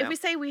what I need to know. If we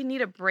say we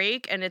need a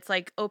break and it's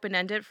like open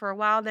ended for a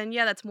while, then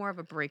that's more of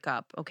a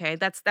breakup. Okay,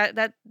 that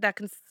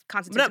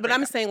constitutes. But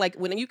I'm saying like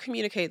when you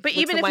communicate. But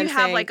even if you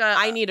have like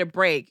I need a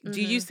break.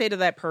 Do you say to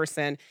that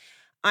person,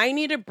 I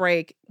need a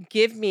break.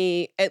 Give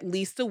me at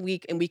least a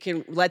week, and we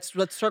can let's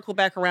circle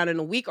back around in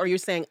a week. Or you're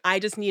saying I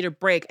just need a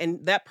break,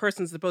 and that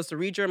person's supposed to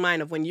read your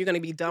mind of when you're going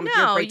to be done with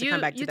your break to come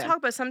back to them. No, you talk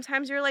about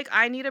sometimes you're like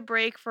I need a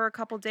break for a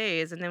couple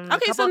days, and then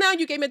so now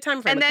you gave me a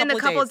time frame, and then a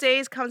couple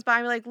days comes by,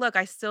 and you're like, look,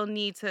 I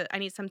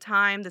need some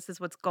time. This is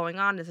what's going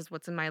on. This is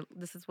what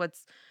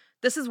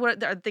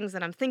are things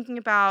that I'm thinking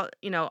about.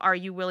 Are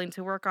you willing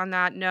to work on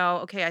that? No.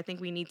 Okay, I think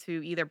we need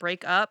to either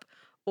break up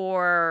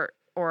or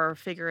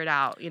figure it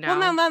out,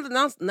 Well,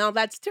 now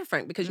that's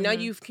different because now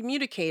you've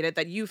communicated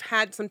that you've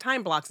had some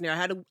time blocks in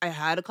there. I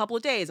had a couple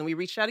of days and we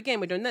reached out again.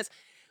 We're doing this.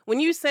 When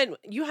you said,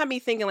 you had me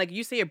thinking like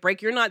you say a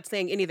break, you're not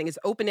saying anything. It's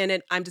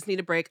open-ended. I just need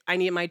a break. I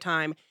need my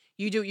time.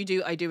 You do what you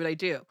do. I do what I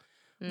do.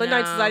 But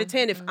 9 times out of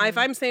 10, if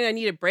I'm saying I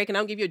need a break and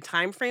I'll give you a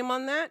time frame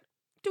on that,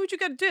 do what you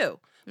got to do.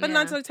 But 9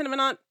 times out of 10, I'm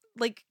not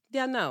like,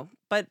 no.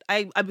 But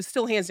I was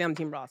still hands down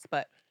Team Ross,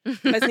 but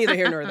that's neither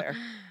here nor there.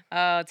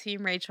 Oh,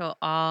 Team Rachel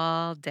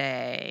all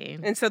day.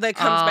 And so that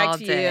comes back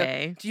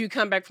to you. Do you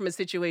come back from a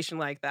situation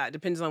like that?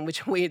 Depends on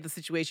which way the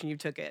situation you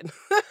took it.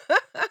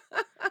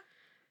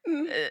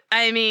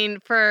 I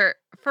mean, for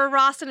for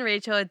Ross and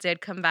Rachel, it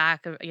did come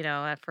back,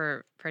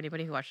 for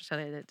anybody who watched the show,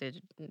 they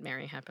did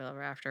marry happily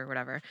ever after or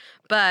whatever.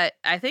 But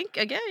I think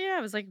again, yeah,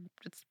 it was like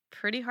it's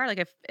pretty hard.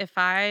 Like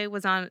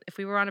if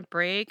we were on a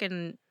break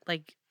and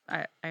like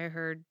I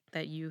heard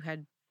that you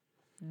had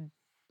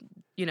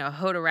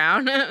hoed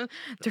around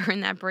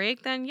during that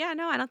break, then yeah,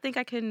 no, I don't think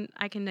I can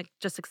like,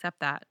 just accept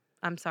that.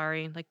 I'm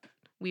sorry. Like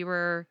we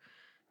were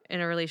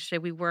in a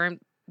relationship. We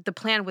weren't the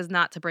plan was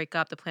not to break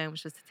up. The plan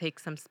was just to take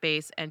some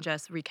space and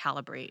just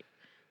recalibrate.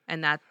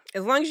 And that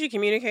as long as you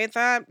communicate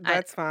that, I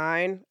that's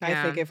fine. I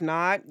yeah. think if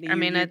not, I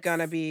mean, you're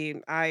gonna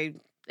be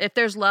if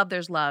there's love,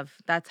 there's love.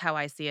 That's how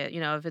I see it.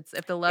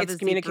 If the love it's is deep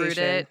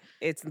communication. rooted,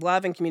 It's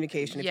love and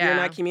communication. If you're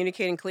not yeah.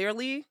 communicating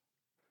clearly,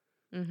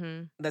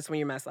 Mhm. that's when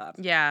you mess up.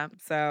 Yeah.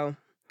 So,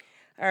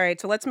 all right,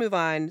 so let's move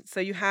on. So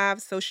you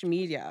have social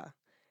media.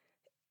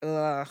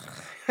 Ugh.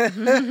 I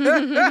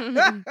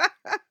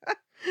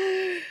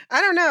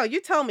don't know.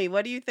 You tell me.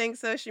 What do you think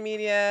social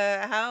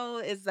media? How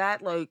is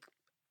that like?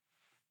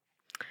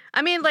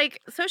 I mean,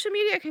 like social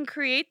media can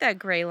create that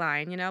gray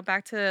line,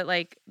 back to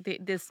like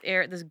this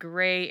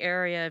gray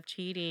area of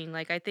cheating.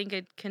 Like I think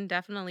it can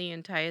definitely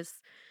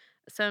entice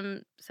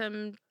some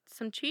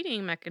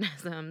cheating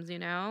mechanisms.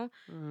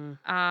 Mm,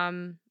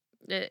 Um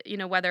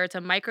whether it's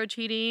a micro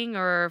cheating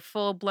or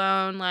full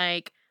blown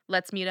like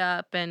let's meet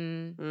up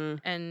and mm,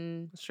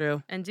 and it's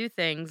true. and do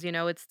things,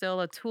 it's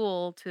still a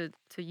tool to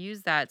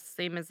use that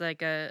same as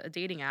like a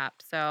dating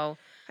app. So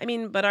I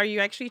mean, but are you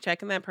actually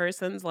checking that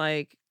person's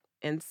like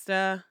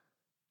Insta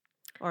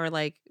or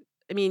like?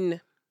 I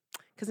mean,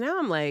 because now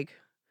I'm like,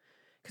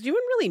 because you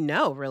wouldn't really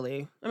know,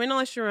 really. I mean,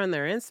 unless you're on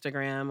their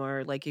Instagram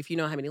or like if you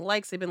know how many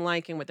likes they've been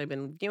liking, what they've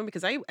been,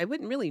 because I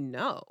wouldn't really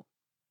know.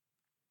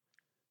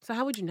 So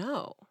how would you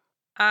know?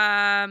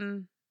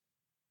 um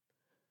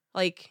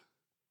Like,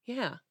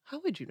 yeah, how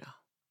would you know?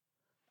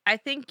 I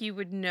think you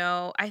would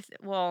know.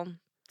 Well,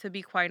 to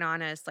be quite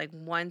honest, like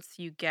once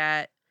you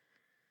get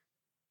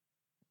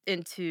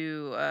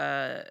into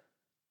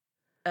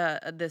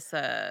this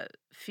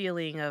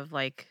feeling of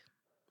like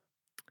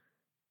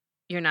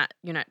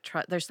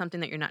there's something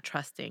that you're not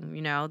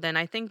trusting, then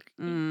I think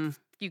Mm,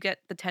 you get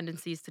the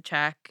tendencies to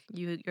check.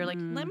 You're like,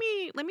 let mm,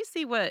 me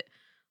see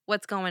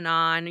what's going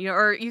on,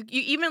 or you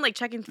even like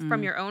checking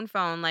from mm, your own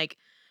phone, like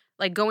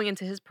going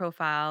into his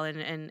profile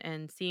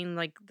and seeing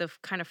like the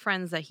kind of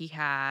friends that he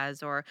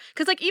has, or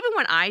because like even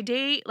when I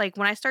date, like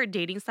when I start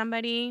dating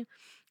somebody,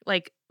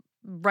 like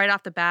right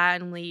off the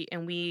bat and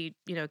we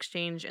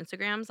exchange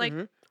Instagrams, like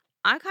mhm.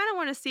 I kind of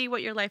want to see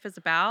what your life is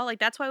about. Like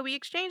that's why we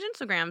exchange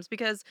Instagrams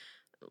because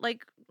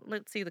like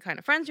let's see the kind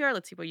of friends you are,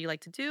 let's see what you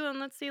like to do, and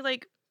let's see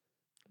like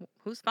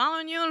who's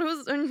following you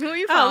and who are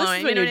you Oh, this is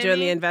following, you when know you're what I doing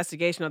the mean?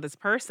 investigation of this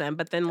person,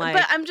 but then But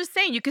like, I'm just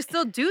saying you could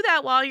still do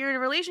that while you're in a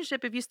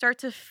relationship if you start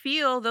to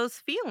feel those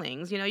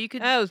feelings. You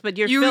could oh, but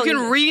you're you can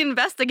feeling.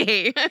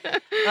 reinvestigate.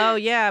 Oh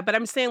yeah, but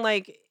I'm saying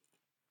like,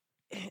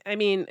 I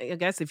mean, I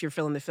guess if you're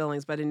feeling the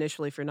feelings, but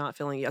initially if you're not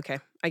feeling, okay,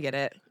 I get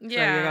it. So you're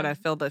Yeah. gonna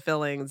feel the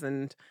feelings,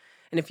 and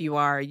if you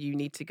are, you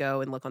need to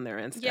go and look on their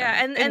Yeah,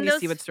 Insta, and and and you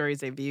see those what stories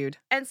they viewed.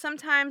 and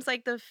sometimes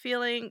like the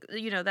feeling,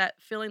 that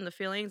feeling the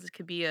feelings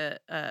could be a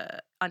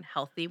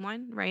unhealthy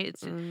one, right?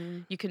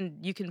 Mm.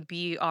 You can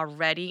be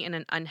already in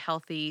an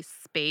unhealthy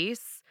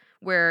space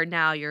where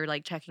now you're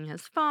like checking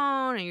his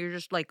phone and you're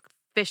just like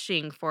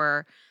fishing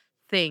for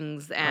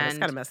things. Oh, that's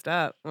kind And of messed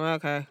up. Well,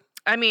 okay,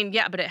 I mean,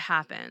 yeah, but it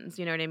happens,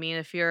 you know what I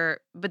mean?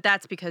 But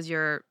that's because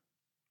you're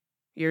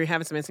you're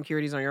having some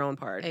insecurities on your own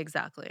part.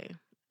 exactly.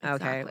 Okay, all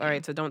Exactly.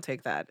 right. So don't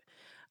take that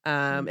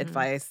Mhm.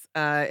 advice.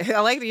 I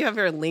like that you have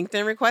your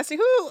LinkedIn requesting.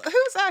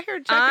 Who's out here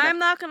checking out? I'm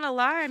not gonna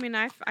lie. I mean,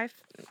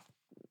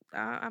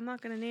 I'm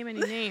not gonna name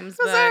any names,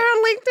 Who's out but here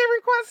on LinkedIn uh,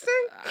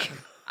 requesting?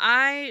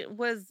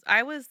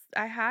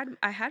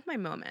 I had my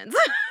moments.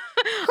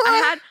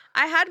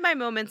 I had my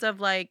moments of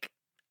like,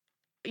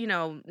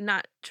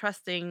 not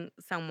trusting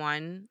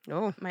someone,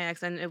 Oh, my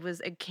ex, and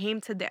it came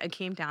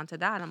down to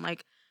that. I'm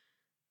like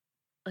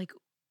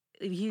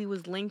he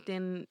was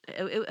LinkedIn.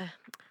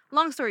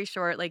 Long story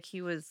short, like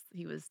he was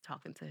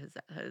talking to his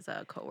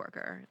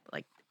coworker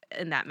like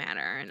in that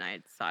manner, and I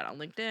saw it on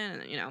LinkedIn,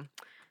 and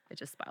it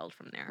just spiraled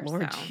from there.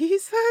 Lord So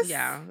Jesus!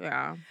 yeah,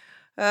 yeah.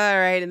 All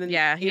right, and then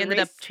Yeah, he ended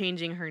up erase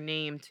changing her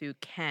name to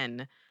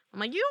Ken. I'm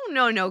like, "You don't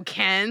know no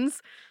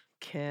Kens."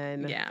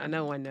 Ken. Yeah.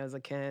 No one knows a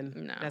Ken.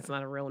 No. That's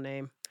not a real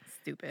name. It's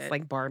Stupid.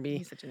 like Barbie.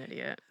 He's such an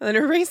idiot. And then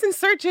erasing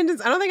search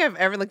engines. I don't think I've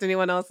ever looked at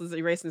anyone else's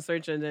erasing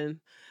search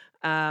engine.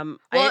 Well,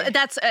 I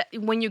that's,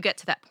 when you get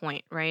to that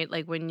point, right?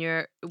 Like, when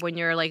you're,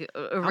 like, I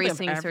don't think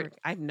erasing certain.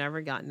 I've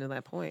never gotten to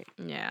that point.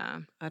 Yeah.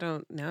 I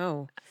don't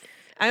know.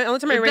 Only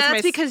time I But erased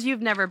that's because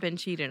you've never been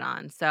cheated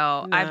on.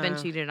 So, I've been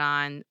no. cheated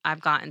on.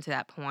 I've gotten to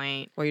that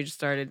point. Where you just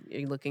started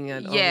looking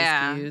at all these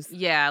Yeah. cues.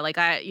 Yeah, like,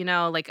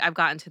 like, I've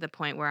gotten to the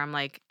point where I'm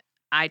like,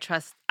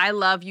 I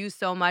love you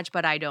so much,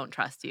 but I don't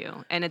trust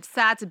you. And it's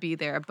sad to be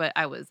there, but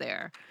I was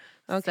there.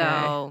 Okay.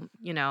 So,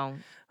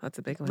 That's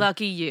a big one.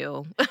 lucky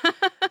you.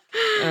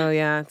 Oh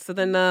yeah. So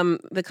then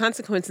the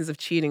consequences of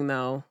cheating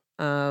though.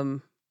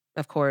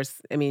 of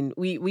course. I mean,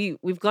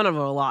 we've gone over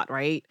a lot,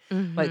 right?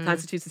 What Mhm.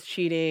 constitutes as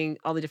cheating,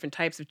 all the different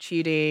types of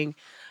cheating.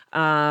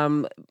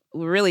 Um,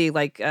 really,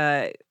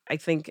 I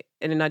think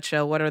in a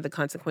nutshell, what are the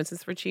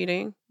consequences for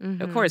cheating?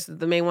 Of Mhm. course,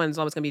 the main one is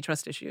always going to be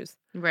trust issues.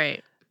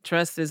 Right.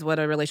 Trust is what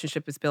a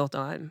relationship is built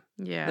on.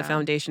 The Yeah.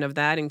 foundation of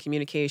that and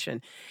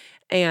communication.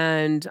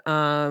 And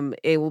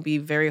it will be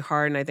very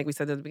hard. And I think we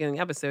said at the beginning of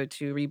the episode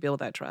to rebuild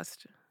that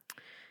trust.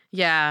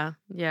 Yeah.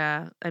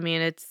 Yeah. I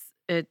mean, it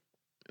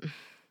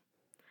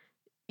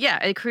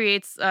yeah, it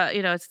creates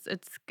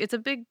it's a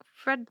big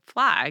red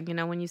flag,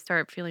 when you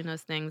start feeling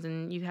those things,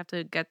 and you have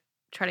to get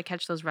try to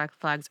catch those red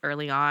flags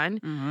early on.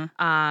 Hmm.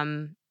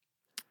 Um,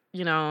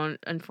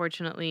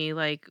 unfortunately,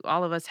 like,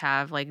 all of us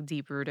have, like,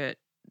 deep-rooted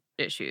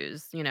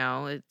issues,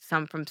 it's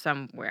some from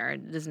somewhere.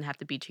 It doesn't have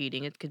to be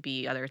cheating. It could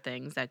be other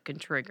things that can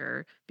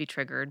be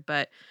triggered,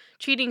 but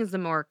cheating is the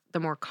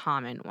more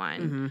common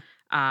one.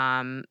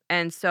 Hmm.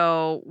 And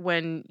so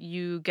when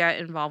you get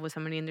involved with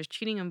somebody and there's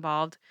cheating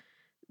involved,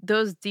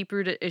 those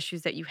deep-rooted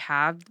issues that you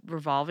have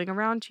revolving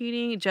around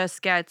cheating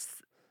just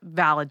gets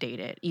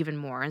validated even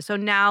more. And so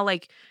now,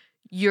 like,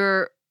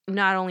 you're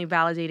not only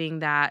validating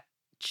that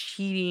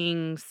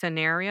cheating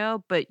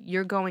scenario, but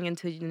you're going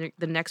into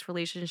the next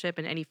relationship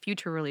and any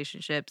future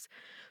relationships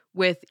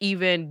with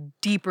even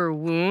deeper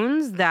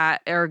wounds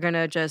that are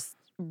gonna just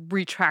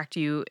retract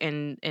you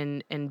in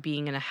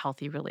being in a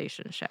healthy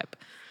relationship.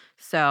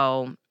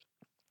 So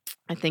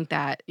I think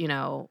that,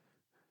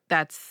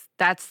 that's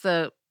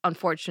the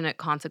unfortunate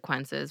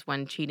consequences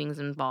when cheating's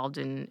involved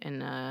in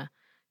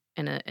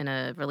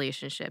a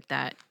relationship,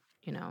 that,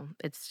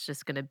 it's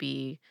just gonna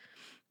be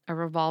a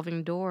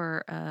revolving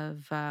door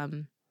of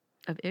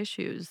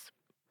issues,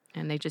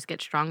 and they just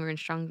get stronger and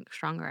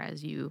stronger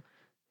as you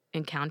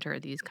encounter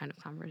these kind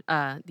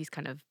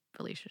of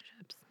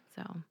relationships,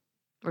 so,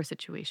 or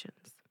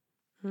situations.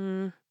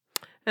 Mm.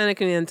 And it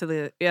can end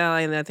to yeah,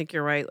 and I think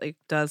you're right. Like,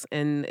 does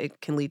and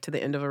it can lead to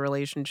the end of a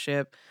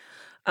relationship.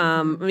 I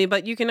Mhm. mean,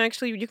 but you can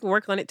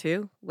work on it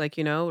too. Like,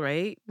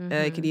 right?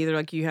 It could Mhm. either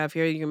like you have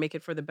here, you can make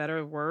it for the better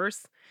or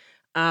worse.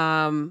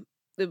 Um,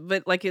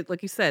 but like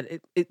you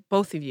said,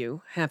 both of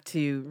you have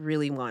to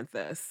really want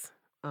this.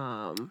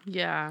 Um,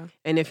 Yeah.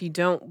 and if you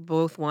don't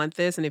both want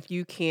this, and if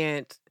you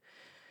can't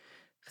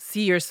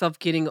see yourself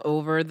getting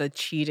over the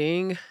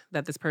cheating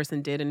that this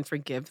person did and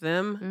forgive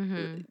them,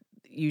 Mhm.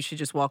 you should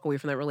just walk away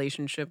from that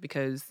relationship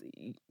because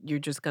you're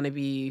just going to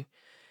be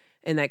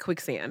in that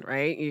quicksand,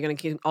 right? You're going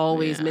to keep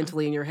always Yeah.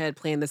 mentally in your head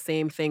playing the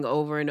same thing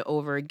over and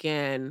over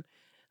again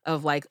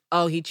of like,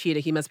 oh, he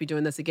cheated, he must be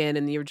doing this again,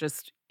 and you're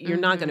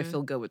not going to Mhm.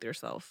 feel good with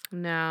yourself.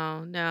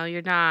 No, no,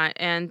 you're not,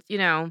 and,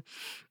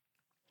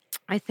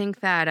 I think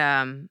that,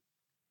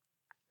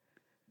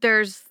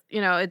 there's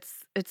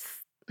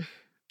it's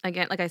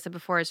again, like I said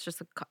before,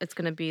 it's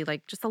gonna be,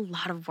 like, just a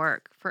lot of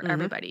work for Mhm.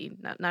 everybody,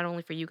 not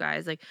only for you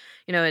guys, like,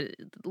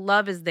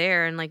 love is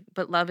there, and, like,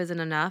 but love isn't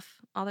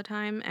enough all the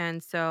time,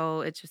 and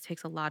so it just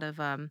takes a lot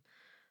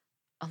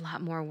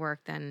more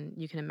work than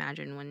you can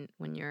imagine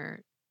when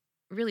you're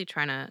really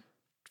trying to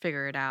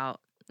figure it out.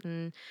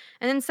 And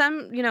in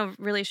some,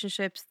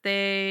 relationships,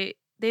 they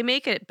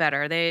make it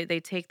better. They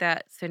take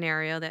that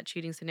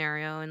cheating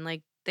scenario, and,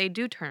 like, they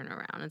do turn it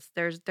around.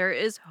 There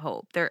is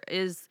hope.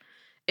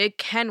 It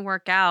can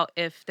work out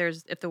if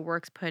the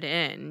work's put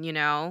in.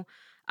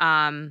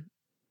 Um,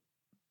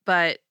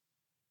 but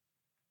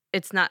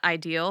it's not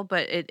ideal,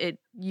 but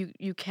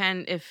you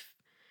can,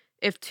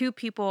 if two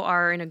people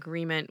are in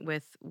agreement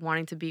with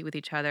wanting to be with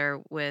each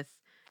other, with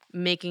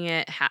making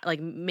it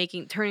like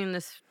making turning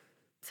this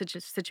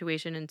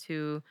situation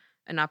into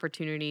an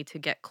opportunity to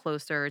get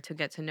closer, to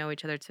get to know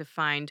each other, to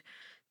find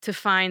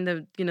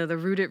the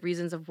rooted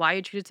reasons of why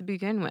you treated to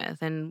begin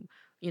with, and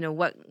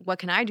what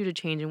can I do to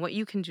change, and what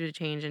you can do to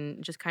change,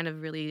 and just kind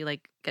of really,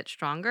 like, get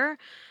stronger.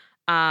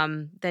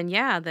 Then,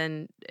 yeah,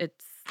 then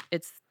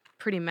it's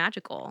pretty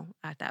magical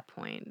at that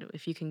point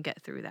if you can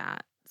get through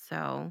that.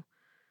 So,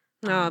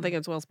 No, I think um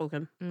it's well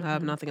spoken. I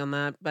have mhm. nothing on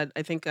that, but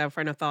I think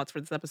final thoughts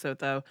for this episode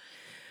though,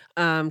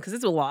 because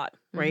it's a lot,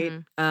 right?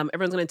 Mhm.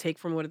 Everyone's gonna take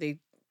from what they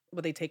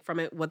take from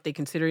it, what they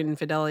consider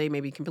infidelity,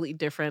 maybe completely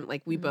different.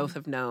 Like we both Mhm.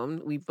 have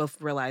known, we both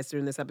realized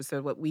during this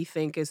episode what we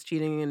think is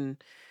cheating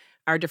and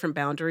our different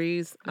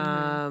boundaries.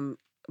 Mhm.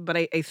 But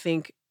I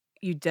think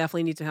you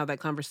definitely need to have that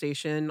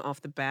conversation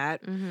off the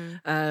bat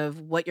Mhm.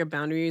 of what your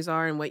boundaries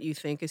are and what you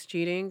think is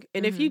cheating.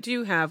 And if you Mhm.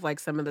 do have like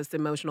some of this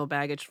emotional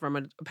baggage from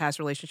a past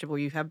relationship where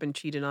you have been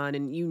cheated on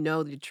and you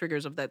know the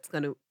triggers of that's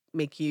going to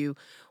make you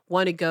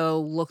want to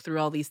go look through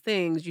all these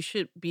things, you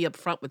should be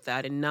upfront with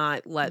that and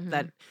not let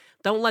that Mhm.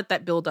 don't let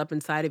that build up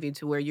inside of you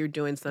to where you're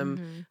doing some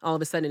Mhm. all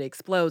of a sudden it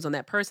explodes on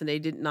that person. They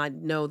did not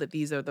know that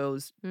these are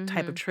those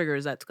type of Mhm.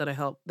 triggers that's going to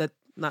help that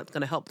not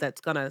going to help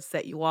that's going to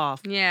set you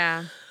off.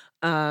 Yeah.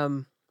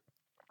 Um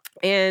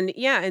and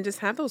yeah, and just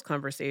have those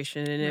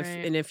conversations. And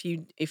Right.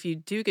 if you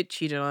do get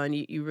cheated on,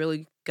 you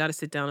really got to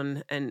sit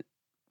down and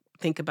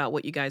think about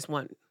what you guys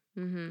want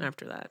Mhm.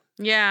 after that.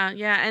 Yeah,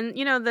 yeah, and,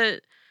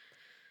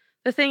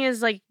 the thing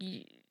is, like,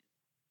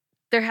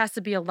 there has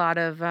to be a lot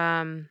of,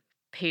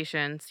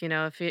 patience.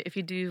 If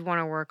you do want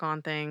to work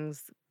on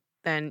things,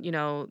 then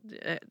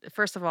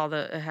first of all,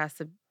 it has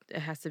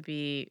to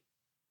be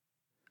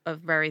a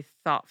very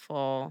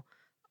thoughtful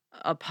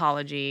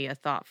apology, a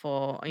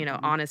thoughtful, Mhm.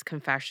 honest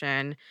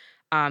confession.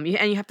 And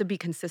you have to be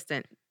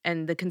consistent.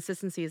 And the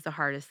consistency is the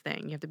hardest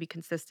thing. You have to be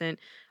consistent,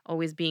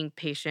 always being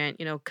patient,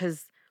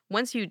 because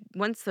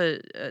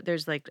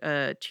there's like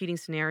a cheating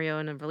scenario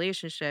in a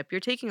relationship, you're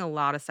taking a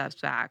lot of steps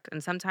back.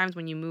 And sometimes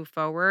when you move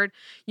forward,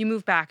 you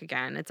move back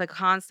again. It's a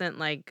constant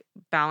like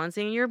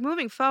balancing. You're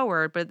moving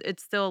forward, but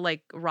it's still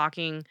like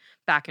rocking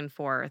back and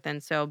forth.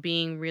 And so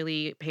being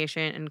really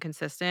patient and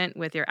consistent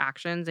with your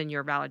actions and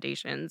your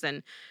validations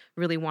and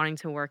really wanting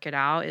to work it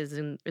out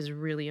is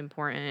really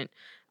important.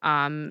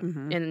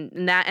 Mhm.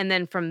 And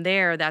then from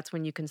there, that's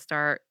when you can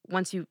start.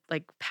 Once you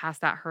like pass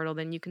that hurdle,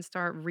 then you can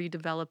start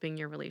redeveloping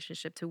your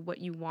relationship to what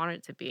you want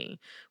it to be,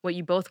 what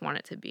you both want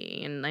it to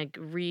be, and like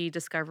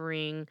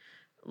rediscovering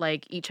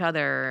like each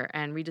other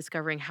and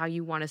rediscovering how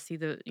you want to see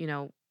this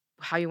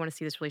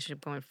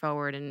relationship going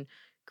forward and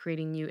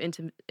creating new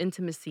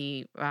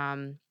intimacy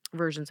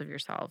versions of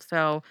yourself.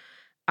 So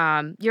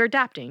you're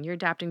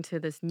adapting to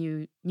this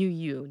new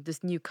you,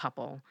 this new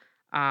couple.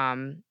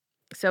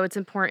 So it's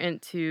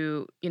important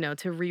to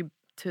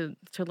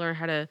learn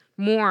how to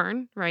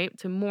mourn, right?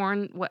 To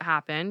mourn what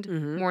happened,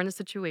 Mhm. mourn the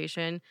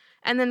situation,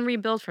 and then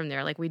rebuild from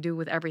there like we do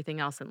with everything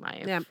else in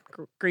Yeah,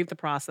 life. grieve the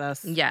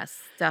process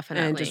Yes, and just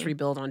definitely.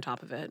 rebuild on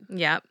top of it.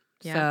 Yep.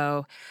 Yep.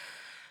 So,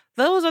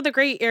 those are the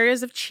great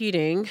areas of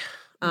cheating.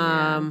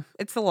 Yeah.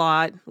 It's a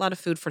lot of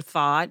food for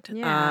thought,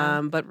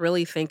 Yeah. but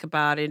really think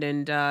about it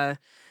and,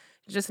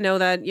 just know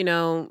that,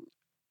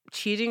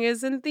 cheating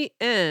isn't the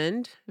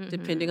end,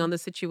 depending on Mhm. the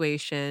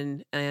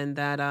situation, and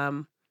that,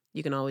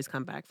 you can always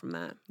come back from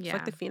that. It's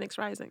like Yeah. the phoenix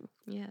rising.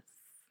 Yes.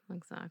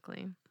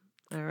 Exactly.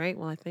 All right,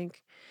 well, I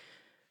think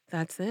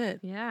that's it.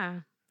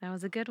 Yeah. That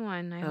was a good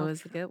one. I That hope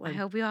was a good I one.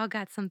 hope we all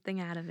got something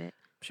out of it.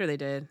 I'm sure they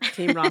did.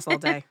 Team Ross all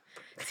day.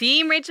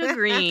 Team Rachel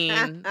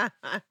Green.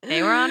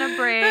 They were on a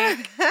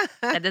break.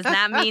 That does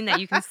not mean that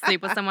you can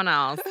sleep with someone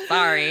else.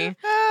 Sorry.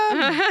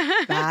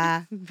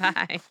 Bye.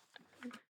 Bye.